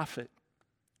Nathan the prophet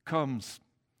comes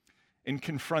and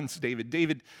confronts David.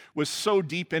 David was so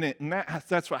deep in it, and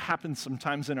that's what happens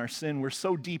sometimes in our sin. We're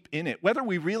so deep in it, whether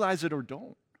we realize it or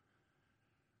don't.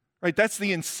 Right? That's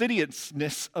the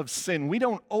insidiousness of sin. We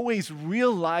don't always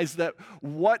realize that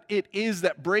what it is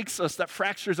that breaks us, that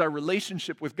fractures our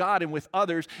relationship with God and with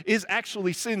others, is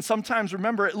actually sin. Sometimes,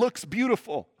 remember, it looks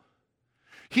beautiful.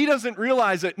 He doesn't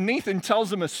realize it. Nathan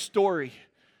tells him a story.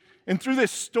 And through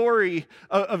this story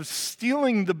of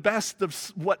stealing the best of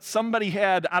what somebody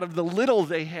had out of the little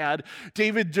they had,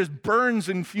 David just burns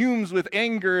and fumes with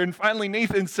anger. And finally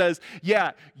Nathan says,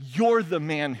 yeah, you're the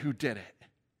man who did it.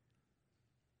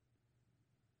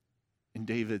 And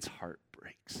David's heart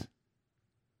breaks.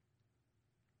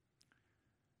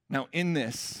 Now in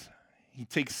this, he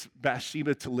takes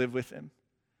Bathsheba to live with him.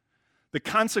 The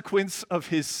consequence of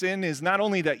his sin is not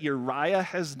only that Uriah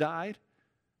has died,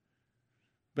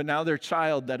 but now their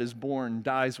child that is born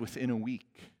dies within a week.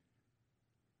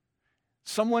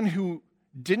 Someone who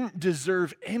didn't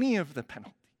deserve any of the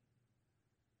penalty.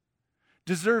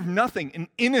 Deserved nothing, an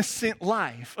innocent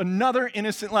life, another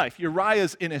innocent life.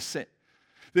 Uriah's innocent.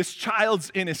 This child's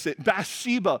innocent.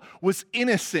 Bathsheba was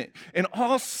innocent. And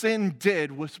all sin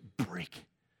did was break,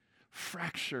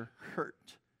 fracture,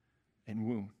 hurt, and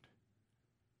wound.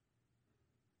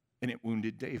 And it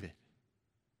wounded David.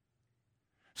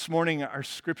 This morning, our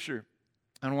scripture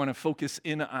I want to focus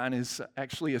in on is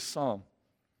actually a psalm.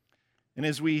 And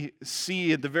as we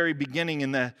see at the very beginning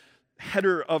in the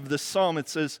header of the psalm, it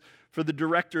says, for the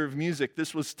director of music,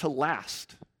 this was to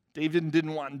last. David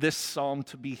didn't want this psalm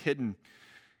to be hidden.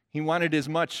 He wanted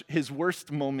his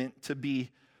worst moment to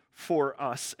be for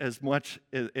us as much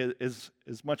as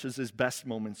his best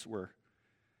moments were.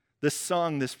 This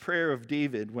song, this prayer of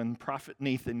David, when prophet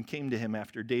Nathan came to him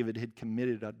after David had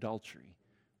committed adultery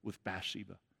with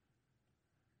Bathsheba.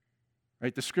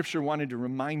 Right? The scripture wanted to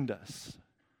remind us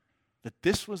that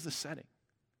this was the setting.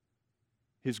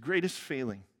 His greatest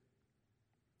failing.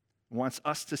 Wants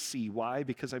us to see. Why?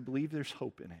 Because I believe there's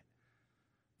hope in it.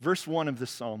 Verse 1 of the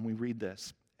psalm, we read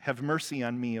this. Have mercy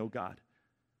on me, O God.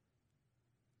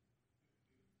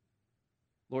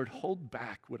 Lord, hold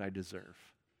back what I deserve.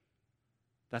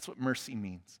 That's what mercy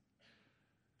means.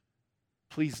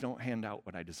 Please don't hand out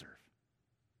what I deserve.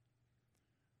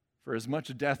 For as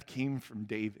much death came from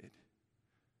David,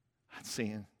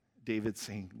 David's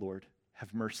saying, Lord,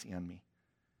 have mercy on me.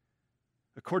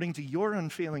 According to your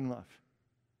unfailing love,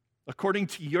 according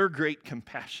to your great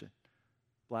compassion,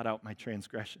 blot out my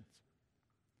transgressions.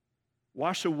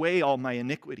 Wash away all my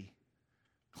iniquity.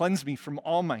 Cleanse me from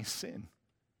all my sin.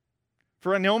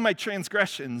 For I know my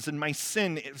transgressions, and my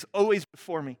sin is always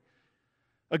before me.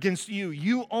 Against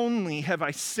you only have I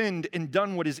sinned and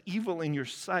done what is evil in your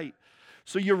sight.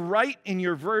 So you're right in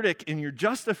your verdict, and you're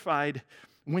justified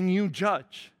when you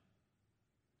judge.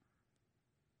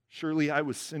 Surely I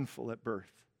was sinful at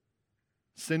birth,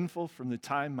 sinful from the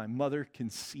time my mother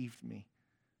conceived me.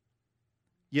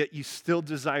 Yet you still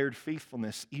desired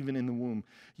faithfulness even in the womb.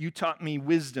 You taught me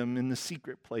wisdom in the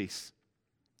secret place.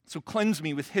 So cleanse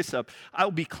me with hyssop,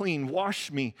 I'll be clean.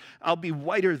 Wash me, I'll be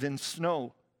whiter than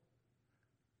snow.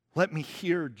 Let me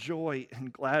hear joy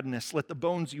and gladness. Let the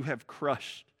bones you have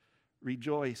crushed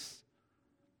rejoice.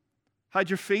 Hide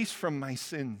your face from my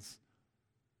sins.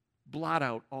 Blot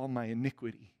out all my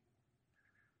iniquity.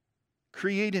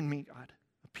 Create in me, God,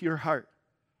 a pure heart.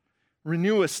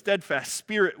 Renew a steadfast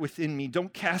spirit within me.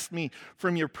 Don't cast me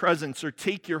from your presence or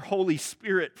take your Holy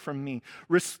Spirit from me.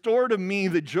 Restore to me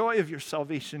the joy of your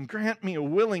salvation. Grant me a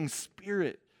willing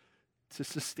spirit to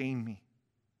sustain me.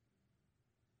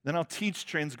 Then I'll teach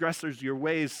transgressors your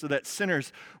ways so that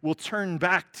sinners will turn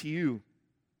back to you.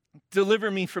 Deliver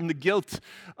me from the guilt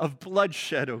of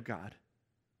bloodshed, O God.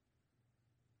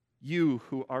 You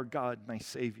who are God, my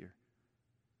Savior.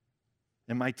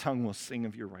 And my tongue will sing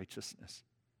of your righteousness.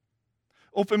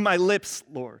 Open my lips,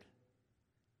 Lord.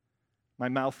 My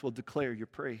mouth will declare your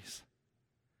praise.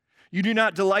 You do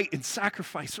not delight in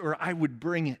sacrifice, or I would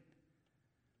bring it.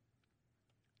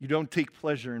 You don't take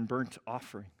pleasure in burnt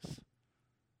offerings.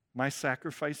 My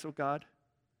sacrifice, O God,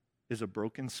 is a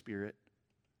broken spirit,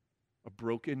 a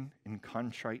broken and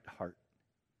contrite heart.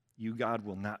 You, God,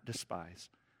 will not despise.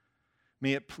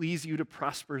 May it please you to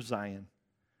prosper Zion,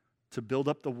 to build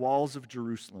up the walls of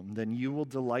Jerusalem. Then you will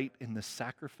delight in the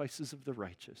sacrifices of the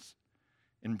righteous,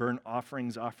 in burnt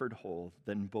offerings offered whole.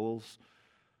 Then bulls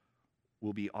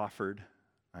will be offered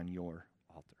on your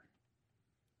altar.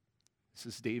 This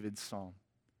is David's psalm,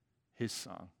 his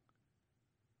song,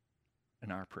 and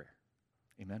our prayer.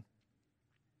 Amen.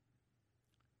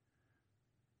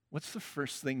 What's the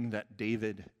first thing that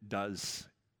David does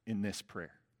in this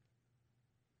prayer?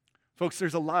 Folks,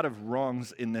 there's a lot of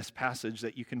wrongs in this passage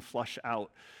that you can flush out,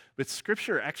 but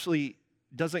Scripture actually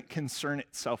doesn't concern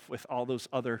itself with all those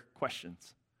other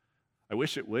questions. I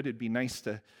wish it would. It'd be nice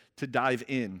to dive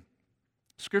in.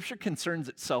 Scripture concerns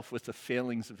itself with the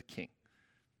failings of the king,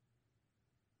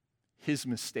 his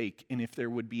mistake, and if there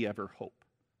would be ever hope.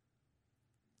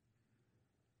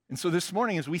 And so this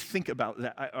morning, as we think about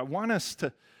that, I want us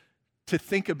to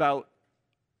think about,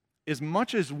 as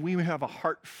much as we have a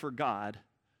heart for God,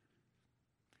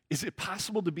 is it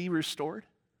possible to be restored?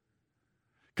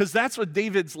 Because that's what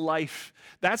David's life,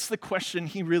 that's the question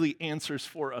he really answers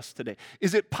for us today.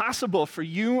 Is it possible for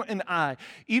you and I,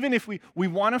 even if we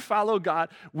want to follow God,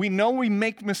 we know we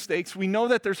make mistakes, we know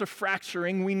that there's a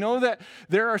fracturing, we know that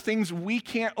there are things we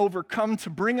can't overcome to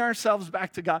bring ourselves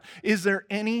back to God. Is there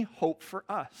any hope for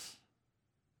us?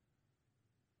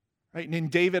 Right? And in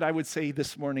David, I would say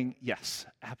this morning, yes,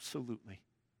 absolutely.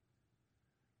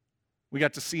 We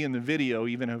got to see in the video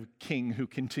even a king who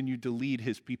continued to lead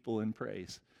his people in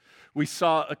praise. We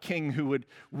saw a king who would,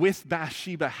 with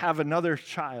Bathsheba, have another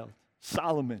child,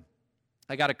 Solomon.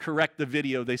 I got to correct the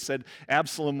video. They said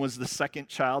Absalom was the second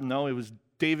child. No, it was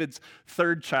David's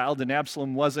third child, and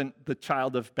Absalom wasn't the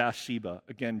child of Bathsheba.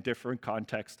 Again, different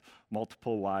context,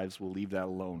 multiple wives. We'll leave that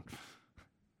alone.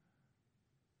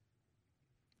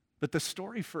 But the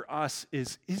story for us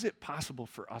is it possible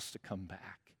for us to come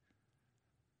back,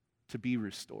 to be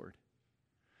restored?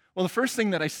 Well, the first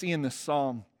thing that I see in this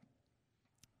psalm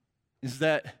is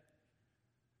that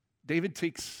David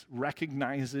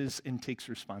recognizes and takes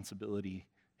responsibility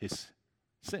his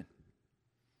sin.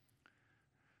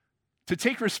 To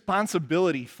take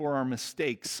responsibility for our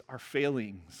mistakes, our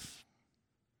failings.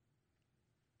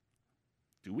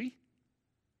 Do we?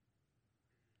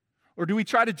 Or do we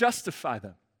try to justify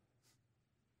them?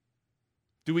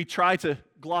 Do we try to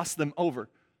gloss them over?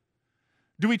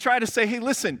 Do we try to say, hey,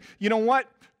 listen, you know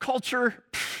what? Culture,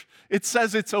 it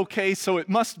says it's okay, so it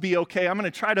must be okay. I'm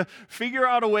going to try to figure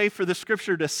out a way for the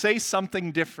scripture to say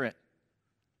something different.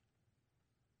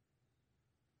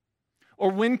 Or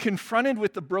when confronted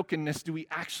with the brokenness, do we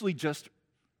actually just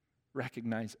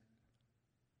recognize it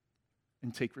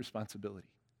and take responsibility?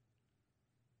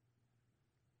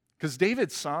 Because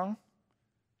David's song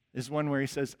is one where he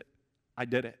says, I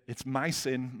did it. It's my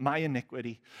sin, my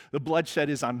iniquity. The bloodshed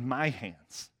is on my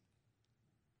hands.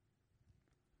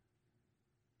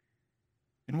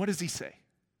 And what does he say?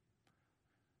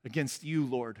 Against you,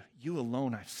 Lord, you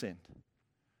alone I've sinned.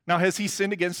 Now, has he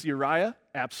sinned against Uriah?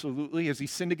 Absolutely. Has he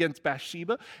sinned against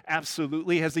Bathsheba?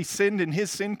 Absolutely. Has he sinned and his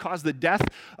sin caused the death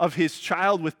of his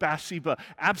child with Bathsheba?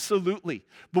 Absolutely.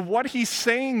 But what he's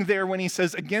saying there when he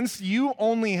says, against you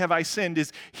only have I sinned,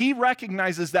 is he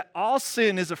recognizes that all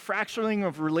sin is a fracturing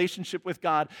of relationship with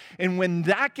God. And when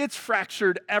that gets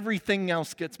fractured, everything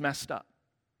else gets messed up.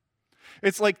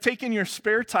 It's like taking your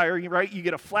spare tire, right? You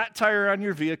get a flat tire on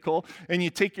your vehicle, and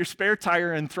you take your spare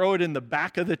tire and throw it in the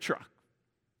back of the truck.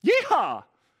 Yeehaw!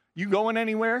 You going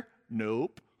anywhere?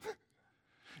 Nope.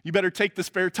 You better take the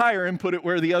spare tire and put it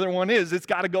where the other one is. It's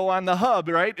got to go on the hub,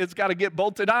 right? It's got to get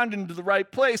bolted on into the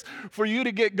right place for you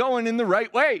to get going in the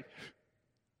right way.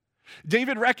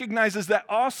 David recognizes that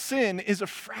all sin is a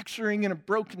fracturing and a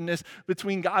brokenness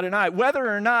between God and I.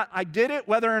 Whether or not I did it,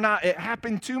 whether or not it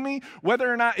happened to me,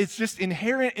 whether or not it's just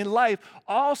inherent in life,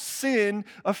 all sin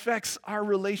affects our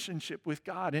relationship with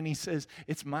God. And he says,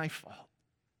 it's my fault.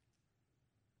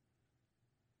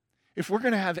 If we're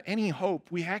going to have any hope,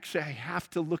 we actually have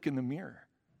to look in the mirror.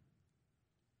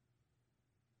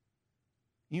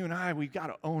 You and I, we've got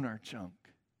to own our junk.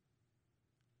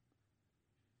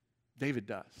 David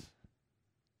does.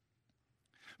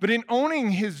 But in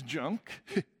owning his junk,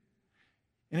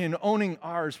 and in owning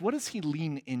ours, what does he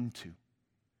lean into?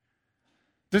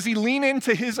 Does he lean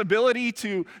into his ability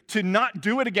to not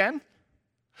do it again?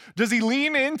 Does he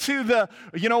lean into the,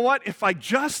 you know what, if I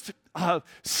just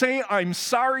say I'm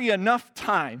sorry enough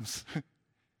times?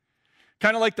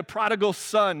 Kind of like the prodigal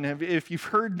son, if you've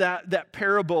heard that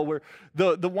parable where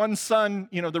the one son,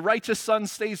 you know, the righteous son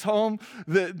stays home,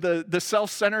 the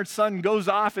self-centered son goes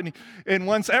off, and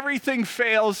once everything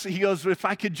fails, he goes, if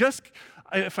I could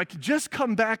just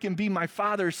come back and be my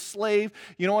father's slave,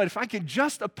 you know what, if I could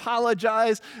just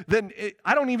apologize, then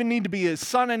I don't even need to be his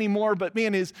son anymore, but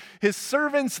man, his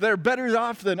servants, they're better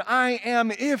off than I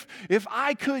am if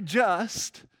I could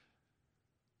just.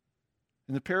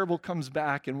 And the parable comes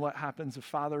back, and what happens? The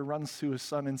father runs to his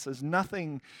son and says,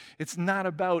 nothing, it's not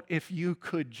about if you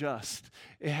could just.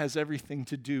 It has everything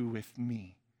to do with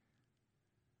me.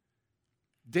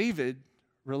 David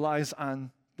relies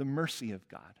on the mercy of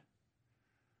God.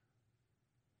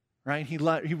 Right? He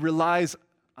relies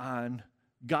on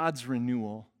God's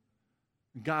renewal,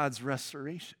 God's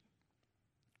restoration.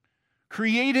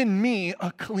 Create in me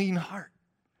a clean heart.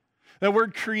 That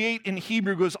word create in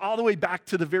Hebrew goes all the way back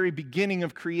to the very beginning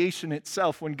of creation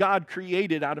itself, when God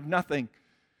created out of nothing.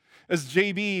 As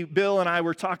JB, Bill, and I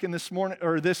were talking this morning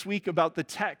or this week about the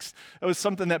text, it was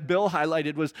something that Bill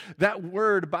highlighted, was that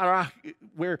word barach,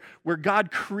 where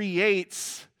God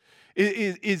creates,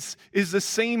 is the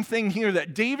same thing here,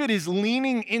 that David is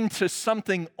leaning into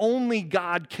something only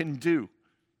God can do.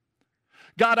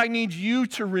 God, I need you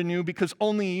to renew because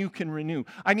only you can renew.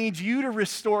 I need you to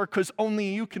restore because only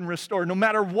you can restore. No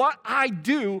matter what I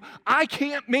do, I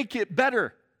can't make it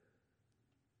better.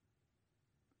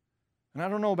 And I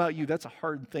don't know about you, that's a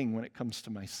hard thing when it comes to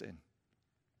my sin,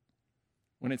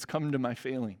 when it's come to my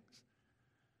failings.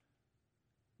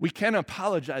 We can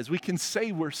apologize. We can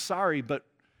say we're sorry, but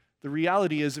the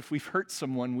reality is if we've hurt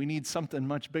someone, we need something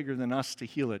much bigger than us to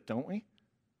heal it, don't we?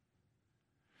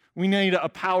 We need a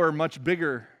power much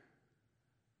bigger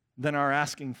than our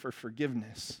asking for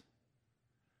forgiveness.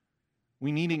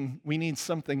 We need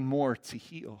something more to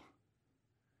heal.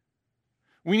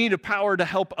 We need a power to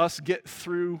help us get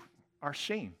through our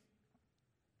shame.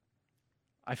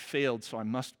 I failed, so I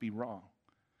must be wrong.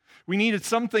 We needed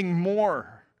something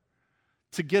more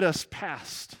to get us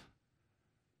past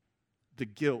the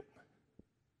guilt,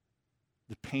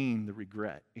 the pain, the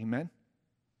regret. Amen?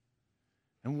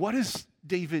 And what does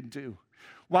David do?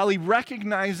 While he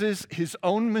recognizes his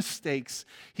own mistakes,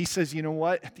 he says, you know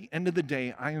what? At the end of the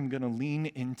day, I am going to lean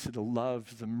into the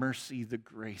love, the mercy, the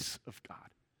grace of God.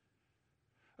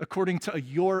 According to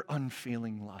your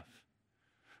unfailing love,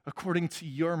 according to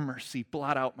your mercy,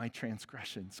 blot out my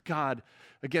transgressions. God,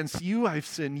 against you I've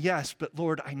sinned, yes, but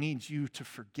Lord, I need you to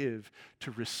forgive,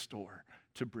 to restore,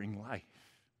 to bring life.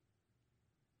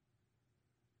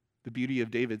 The beauty of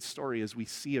David's story is we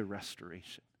see a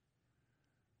restoration.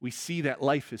 We see that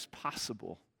life is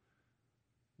possible.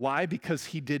 Why? Because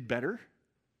he did better?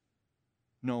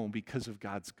 No, because of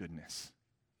God's goodness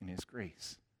and his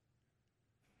grace.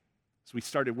 As we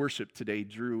started worship today,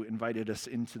 Drew invited us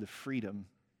into the freedom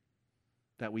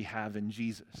that we have in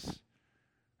Jesus.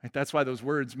 Right? That's why those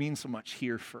words mean so much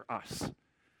here for us.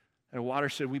 At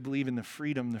Watershed, we believe in the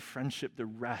freedom, the friendship, the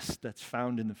rest that's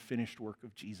found in the finished work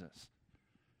of Jesus.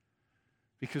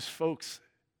 Because, folks,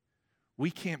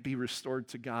 we can't be restored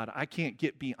to God. I can't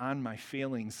get beyond my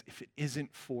failings if it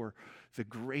isn't for the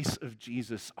grace of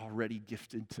Jesus already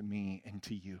gifted to me and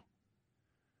to you.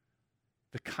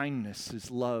 The kindness, his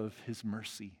love, his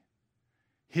mercy,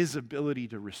 his ability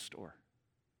to restore.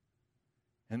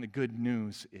 And the good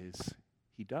news is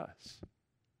he does.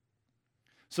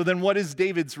 So then what is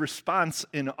David's response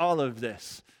in all of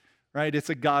this? Right? It's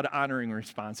a God-honoring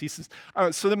response. He says,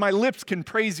 so that my lips can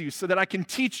praise you, so that I can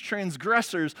teach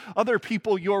transgressors, other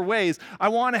people, your ways. I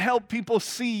want to help people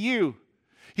see you.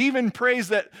 He even prays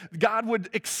that God would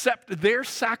accept their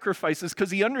sacrifices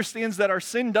because he understands that our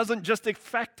sin doesn't just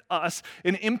affect us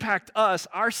and impact us.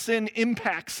 Our sin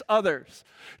impacts others.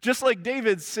 Just like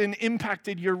David's sin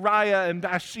impacted Uriah and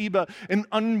Bathsheba, an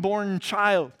unborn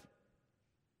child.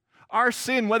 Our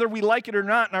sin, whether we like it or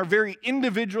not, in our very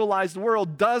individualized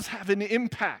world, does have an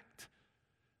impact.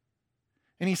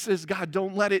 And he says, God,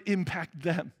 don't let it impact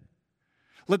them.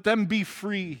 Let them be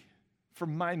free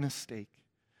from my mistake.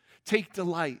 Take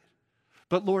delight.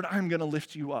 But Lord, I'm going to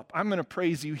lift you up. I'm going to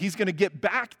praise you. He's going to get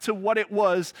back to what it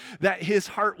was that his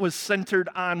heart was centered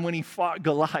on when he fought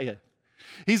Goliath.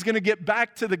 He's going to get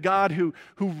back to the God who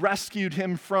rescued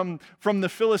him from the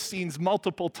Philistines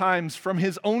multiple times, from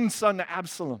his own son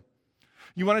Absalom.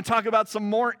 You want to talk about some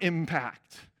more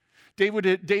impact?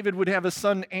 David would have a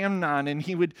son Amnon, and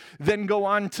he would then go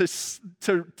on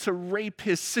to rape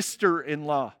his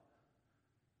sister-in-law.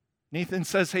 Nathan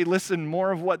says, hey, listen,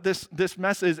 more of what this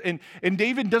mess is. And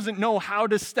David doesn't know how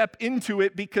to step into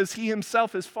it because he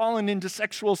himself has fallen into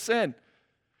sexual sin.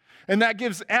 And that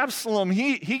gives Absalom,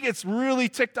 he gets really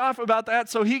ticked off about that,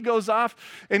 so he goes off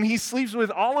and he sleeps with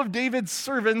all of David's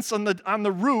servants on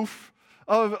the roof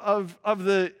of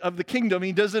the kingdom.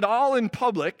 He does it all in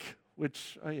public,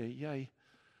 which, right?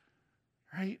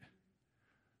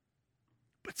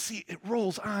 But see, it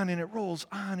rolls on and it rolls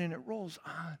on and it rolls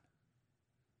on.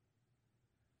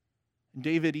 And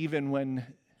David, even when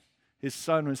his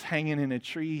son was hanging in a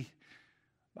tree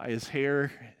by his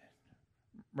hair,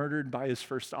 murdered by his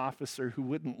first officer who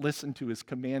wouldn't listen to his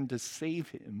command to save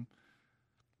him,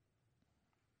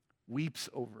 weeps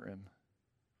over him.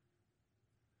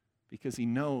 Because he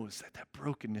knows that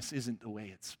brokenness isn't the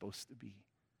way it's supposed to be.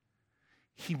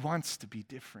 He wants to be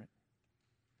different.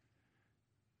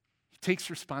 He takes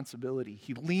responsibility.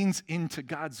 He leans into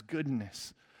God's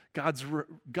goodness,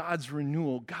 God's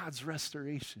renewal, God's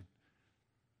restoration.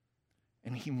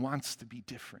 And he wants to be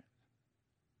different.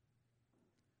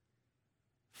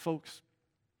 Folks,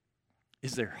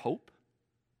 is there hope?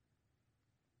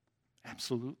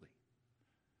 Absolutely.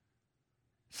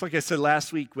 It's like I said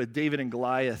last week with David and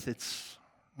Goliath, it's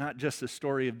not just a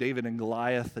story of David and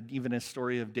Goliath, and even a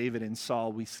story of David and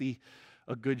Saul. We see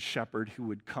a good shepherd who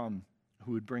would come,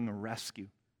 who would bring a rescue.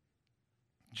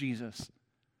 Jesus.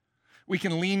 We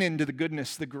can lean into the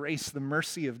goodness, the grace, the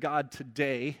mercy of God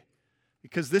today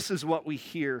because this is what we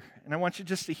hear. And I want you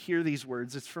just to hear these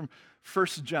words. It's from 1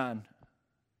 John,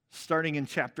 starting in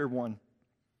chapter 1.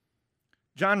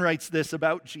 John writes this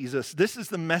about Jesus. This is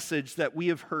the message that we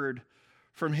have heard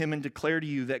from him and declare to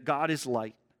you that God is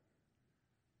light.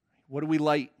 What do we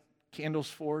light candles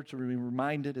for? To be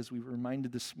reminded, as we were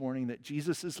reminded this morning, that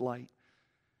Jesus is light.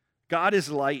 God is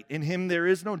light. In him there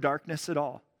is no darkness at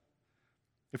all.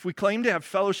 If we claim to have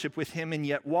fellowship with him and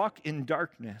yet walk in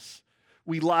darkness,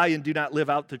 we lie and do not live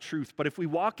out the truth. But if we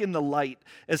walk in the light,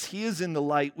 as he is in the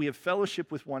light, we have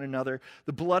fellowship with one another.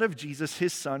 The blood of Jesus,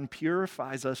 his son,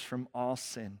 purifies us from all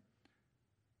sin.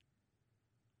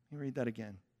 Let me read that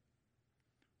again.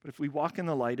 But if we walk in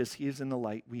the light as he is in the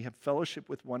light, we have fellowship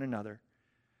with one another,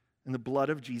 and the blood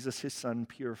of Jesus, his Son,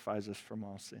 purifies us from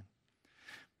all sin.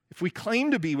 If we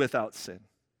claim to be without sin,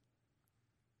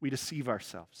 we deceive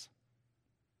ourselves.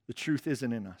 The truth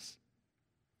isn't in us.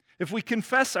 If we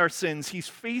confess our sins, he's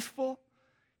faithful.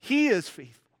 He is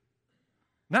faithful.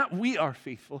 Not we are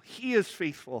faithful. He is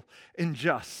faithful and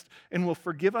just and will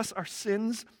forgive us our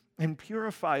sins and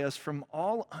purify us from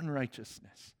all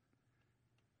unrighteousness.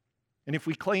 And if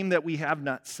we claim that we have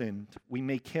not sinned, we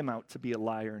make him out to be a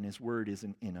liar and his word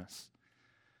isn't in us.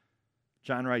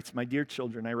 John writes, "My dear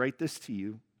children, I write this to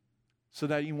you so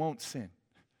that you won't sin."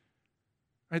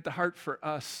 Right? The heart for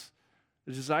us,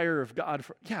 the desire of God,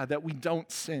 that we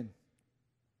don't sin.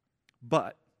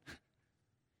 But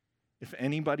if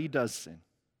anybody does sin,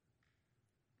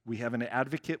 we have an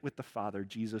advocate with the Father,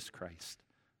 Jesus Christ,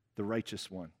 the righteous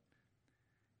one.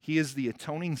 He is the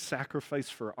atoning sacrifice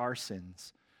for our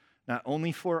sins, not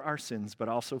only for our sins, but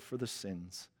also for the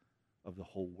sins of the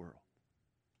whole world.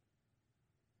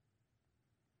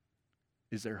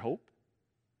 Is there hope?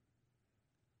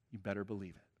 You better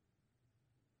believe it.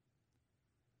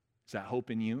 Is that hope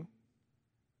in you?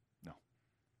 No.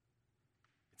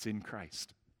 It's in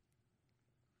Christ.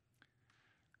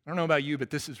 I don't know about you, but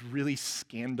this is really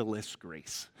scandalous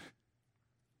grace.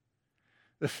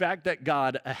 The fact that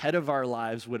God, ahead of our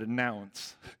lives, would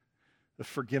announce the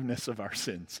forgiveness of our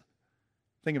sins.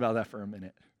 Think about that for a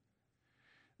minute.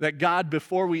 That God,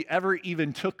 before we ever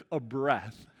even took a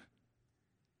breath,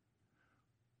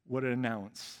 would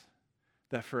announce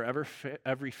that for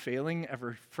every failing,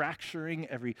 every fracturing,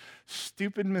 every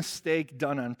stupid mistake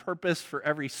done on purpose, for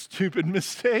every stupid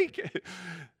mistake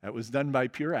that was done by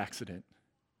pure accident,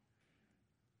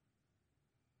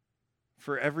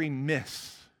 for every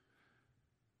miss,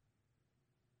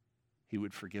 he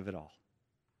would forgive it all.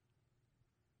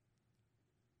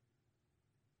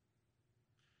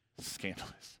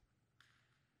 Scandalous.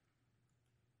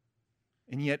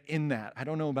 And yet in that, I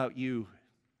don't know about you,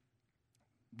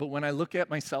 but when I look at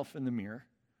myself in the mirror,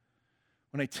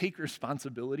 when I take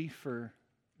responsibility for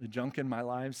the junk in my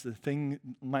lives, the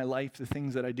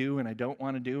things that I do and I don't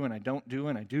want to do, and I don't do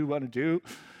and I do want to do,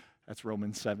 that's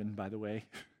Romans 7, by the way.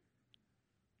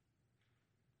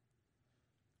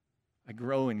 I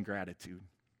grow in gratitude.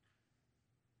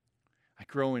 I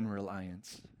grow in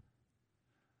reliance.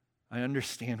 I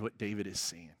understand what David is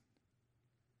saying.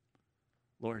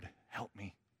 Lord, help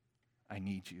me. I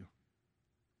need you.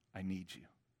 I need you.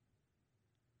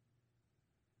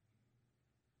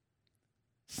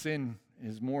 Sin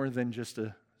is more than just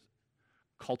a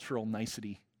cultural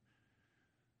nicety.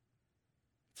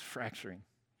 It's fracturing.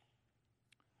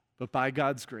 But by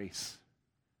God's grace,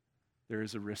 there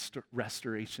is a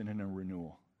restoration and a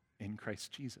renewal in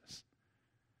Christ Jesus.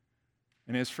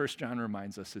 And as 1 John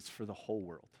reminds us, it's for the whole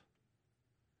world.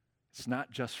 It's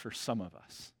not just for some of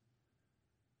us.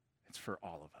 It's for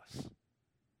all of us,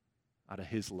 out of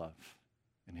his love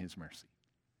and his mercy.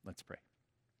 Let's pray.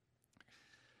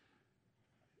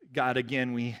 God,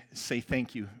 again, we say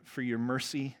thank you for your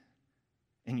mercy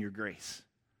and your grace.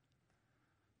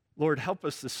 Lord, help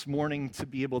us this morning to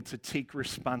be able to take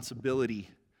responsibility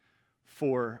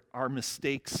for our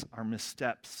mistakes, our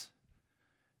missteps,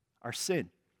 our sin.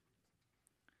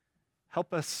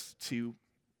 Help us to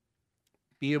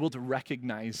be able to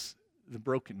recognize the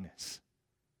brokenness,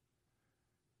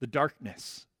 the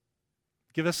darkness.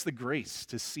 Give us the grace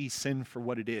to see sin for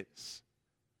what it is,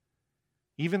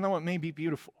 even though it may be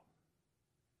beautiful,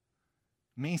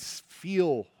 may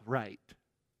feel right.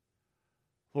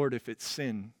 Lord, if it's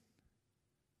sin,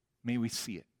 may we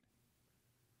see it.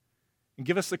 And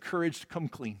give us the courage to come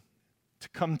clean, to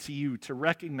come to you, to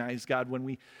recognize, God, when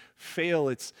we fail,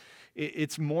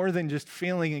 it's more than just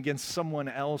failing against someone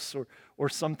else or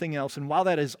something else. And while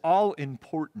that is all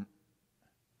important,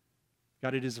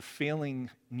 God, it is a failing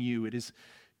in you. It is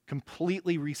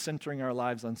completely recentering our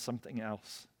lives on something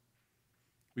else.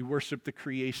 We worship the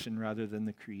creation rather than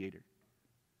the Creator.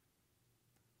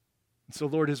 And so,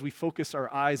 Lord, as we focus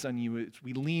our eyes on you, as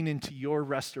we lean into your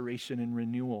restoration and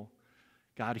renewal,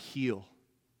 God, heal,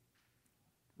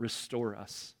 restore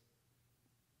us.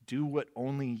 Do what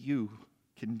only you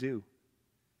can do,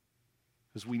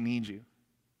 because we need you.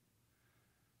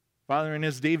 Father, and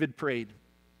as David prayed,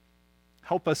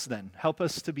 help us then. Help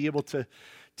us to be able to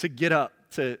get up,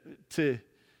 to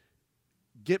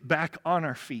get back on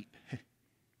our feet.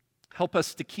 Help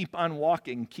us to keep on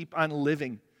walking, keep on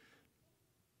living,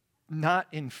 not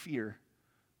in fear,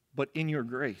 but in your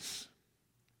grace.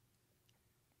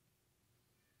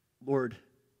 Lord,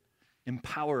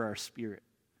 empower our spirit,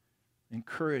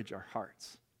 encourage our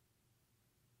hearts.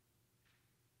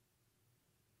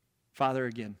 Father,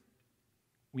 again,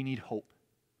 we need hope.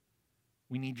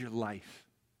 We need your life.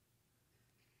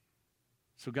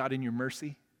 So God, in your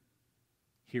mercy,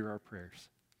 hear our prayers.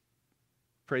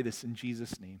 Pray this in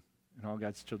Jesus' name. And all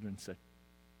God's children said,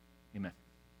 amen.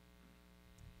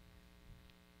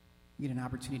 You get an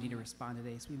opportunity to respond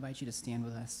today, so we invite you to stand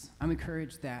with us. I'm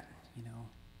encouraged that,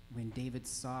 when David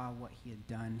saw what he had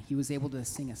done, he was able to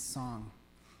sing a song.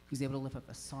 He was able to lift up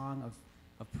a song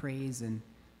of praise and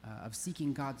of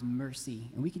seeking God's mercy.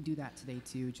 And we can do that today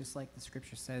too, just like the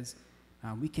scripture says.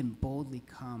 We can boldly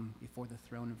come before the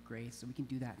throne of grace. So we can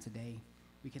do that today.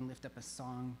 We can lift up a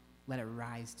song, let it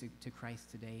rise to Christ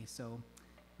today. So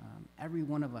every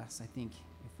one of us, I think,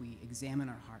 if we examine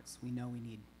our hearts, we know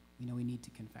we need to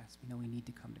confess. We know we need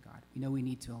to come to God. We know we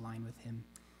need to align with him.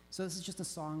 So this is just a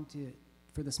song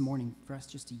for this morning, for us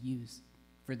just to use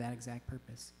for that exact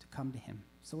purpose, to come to him.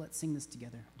 So let's sing this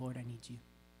together. Lord, I need you.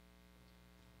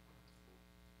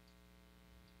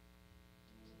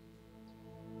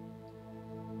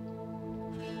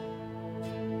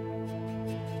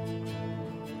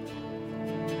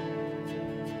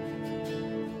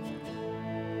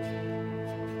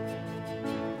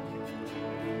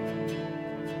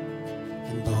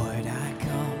 And Lord, I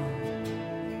come,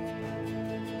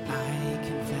 I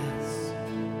confess,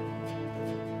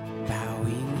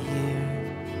 bowing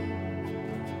here,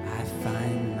 I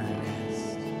find my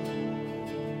rest.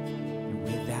 And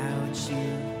without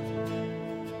you,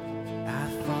 I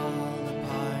fall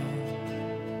apart.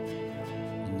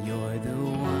 And you're the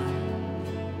one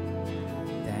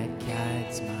that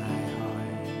guides my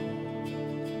heart.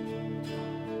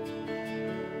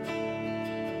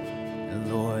 And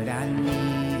Lord, I need you.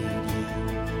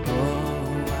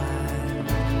 Oh, I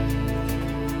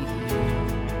need you.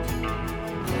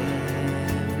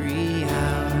 Every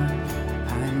hour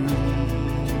I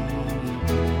need you.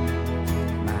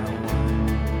 My one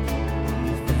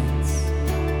defense,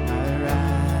 my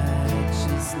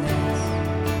righteousness.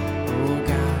 Oh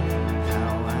God,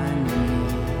 how I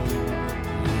need you.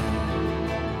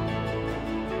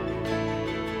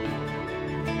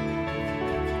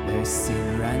 Where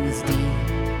sin runs deep,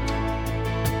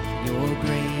 your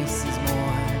grace is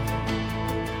more.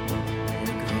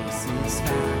 Where grace is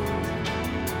found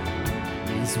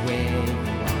is where you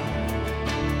are.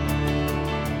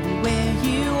 Where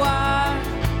you are,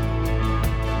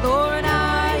 Lord,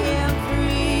 I am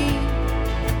free.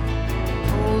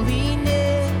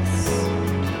 Holiness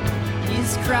is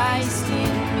Christ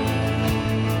in me.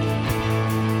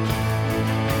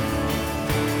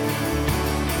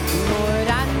 Lord,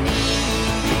 I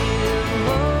need you.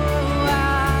 Oh, I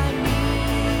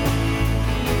need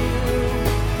you.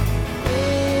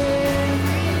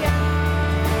 Every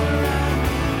hour I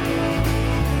need you.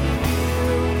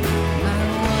 My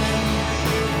one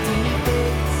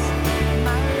defense,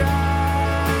 my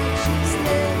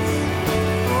righteousness.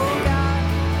 Oh God,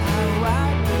 how I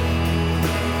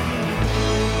need you.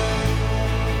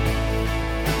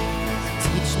 So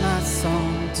teach my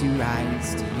song to rise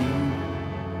to you.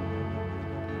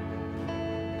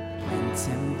 When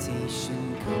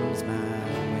temptation comes my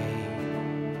way,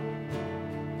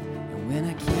 and when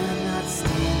I cannot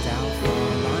stand, I'll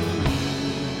fall on me.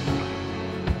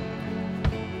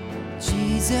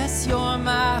 Jesus, you're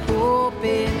my hope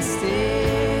and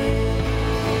stay.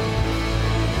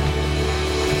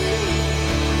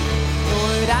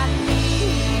 Lord, I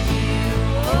need you.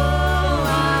 Oh,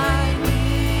 I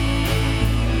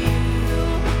need you.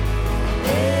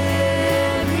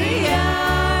 Every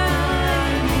hour I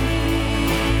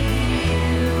need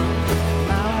you.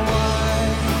 My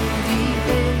one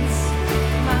defense,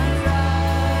 my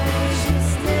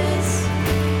righteousness.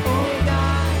 Oh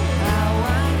God, how I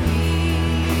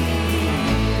need you.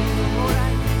 Lord, I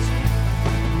need you.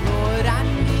 Lord, I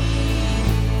need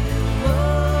you.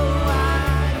 Oh, I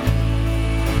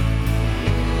need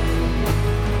you.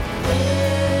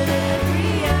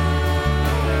 Every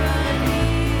hour I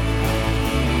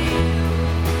need you.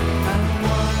 My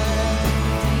one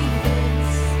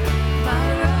defense, my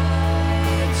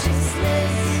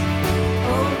righteousness.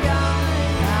 Oh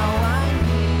God, how I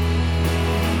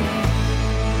need you.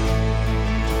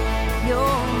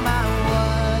 You're my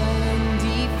one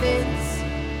defense,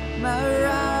 my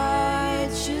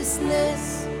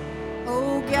righteousness.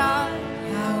 Oh God,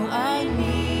 how I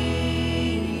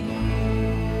need you.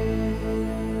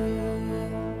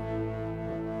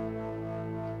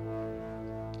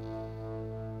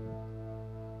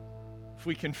 If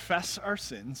we confess our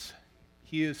sins,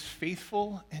 he is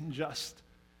faithful and just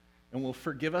and will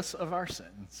forgive us of our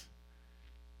sins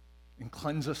and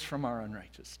cleanse us from our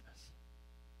unrighteousness.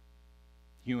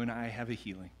 You and I have a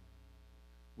healing.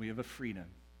 We have a freedom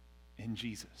in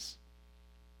Jesus.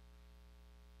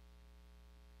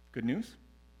 Good news?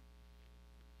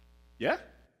 Yeah?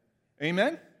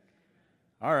 Amen?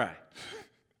 All right.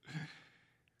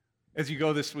 As you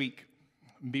go this week,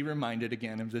 be reminded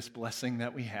again of this blessing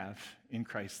that we have in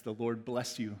Christ. The Lord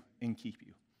bless you and keep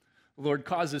you. The Lord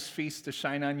cause his face to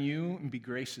shine on you and be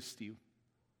gracious to you.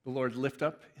 The Lord lift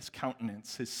up his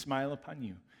countenance, his smile upon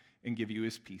you, and give you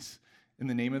his peace. In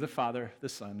the name of the Father, the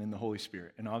Son, and the Holy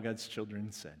Spirit, and all God's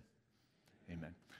children said, amen.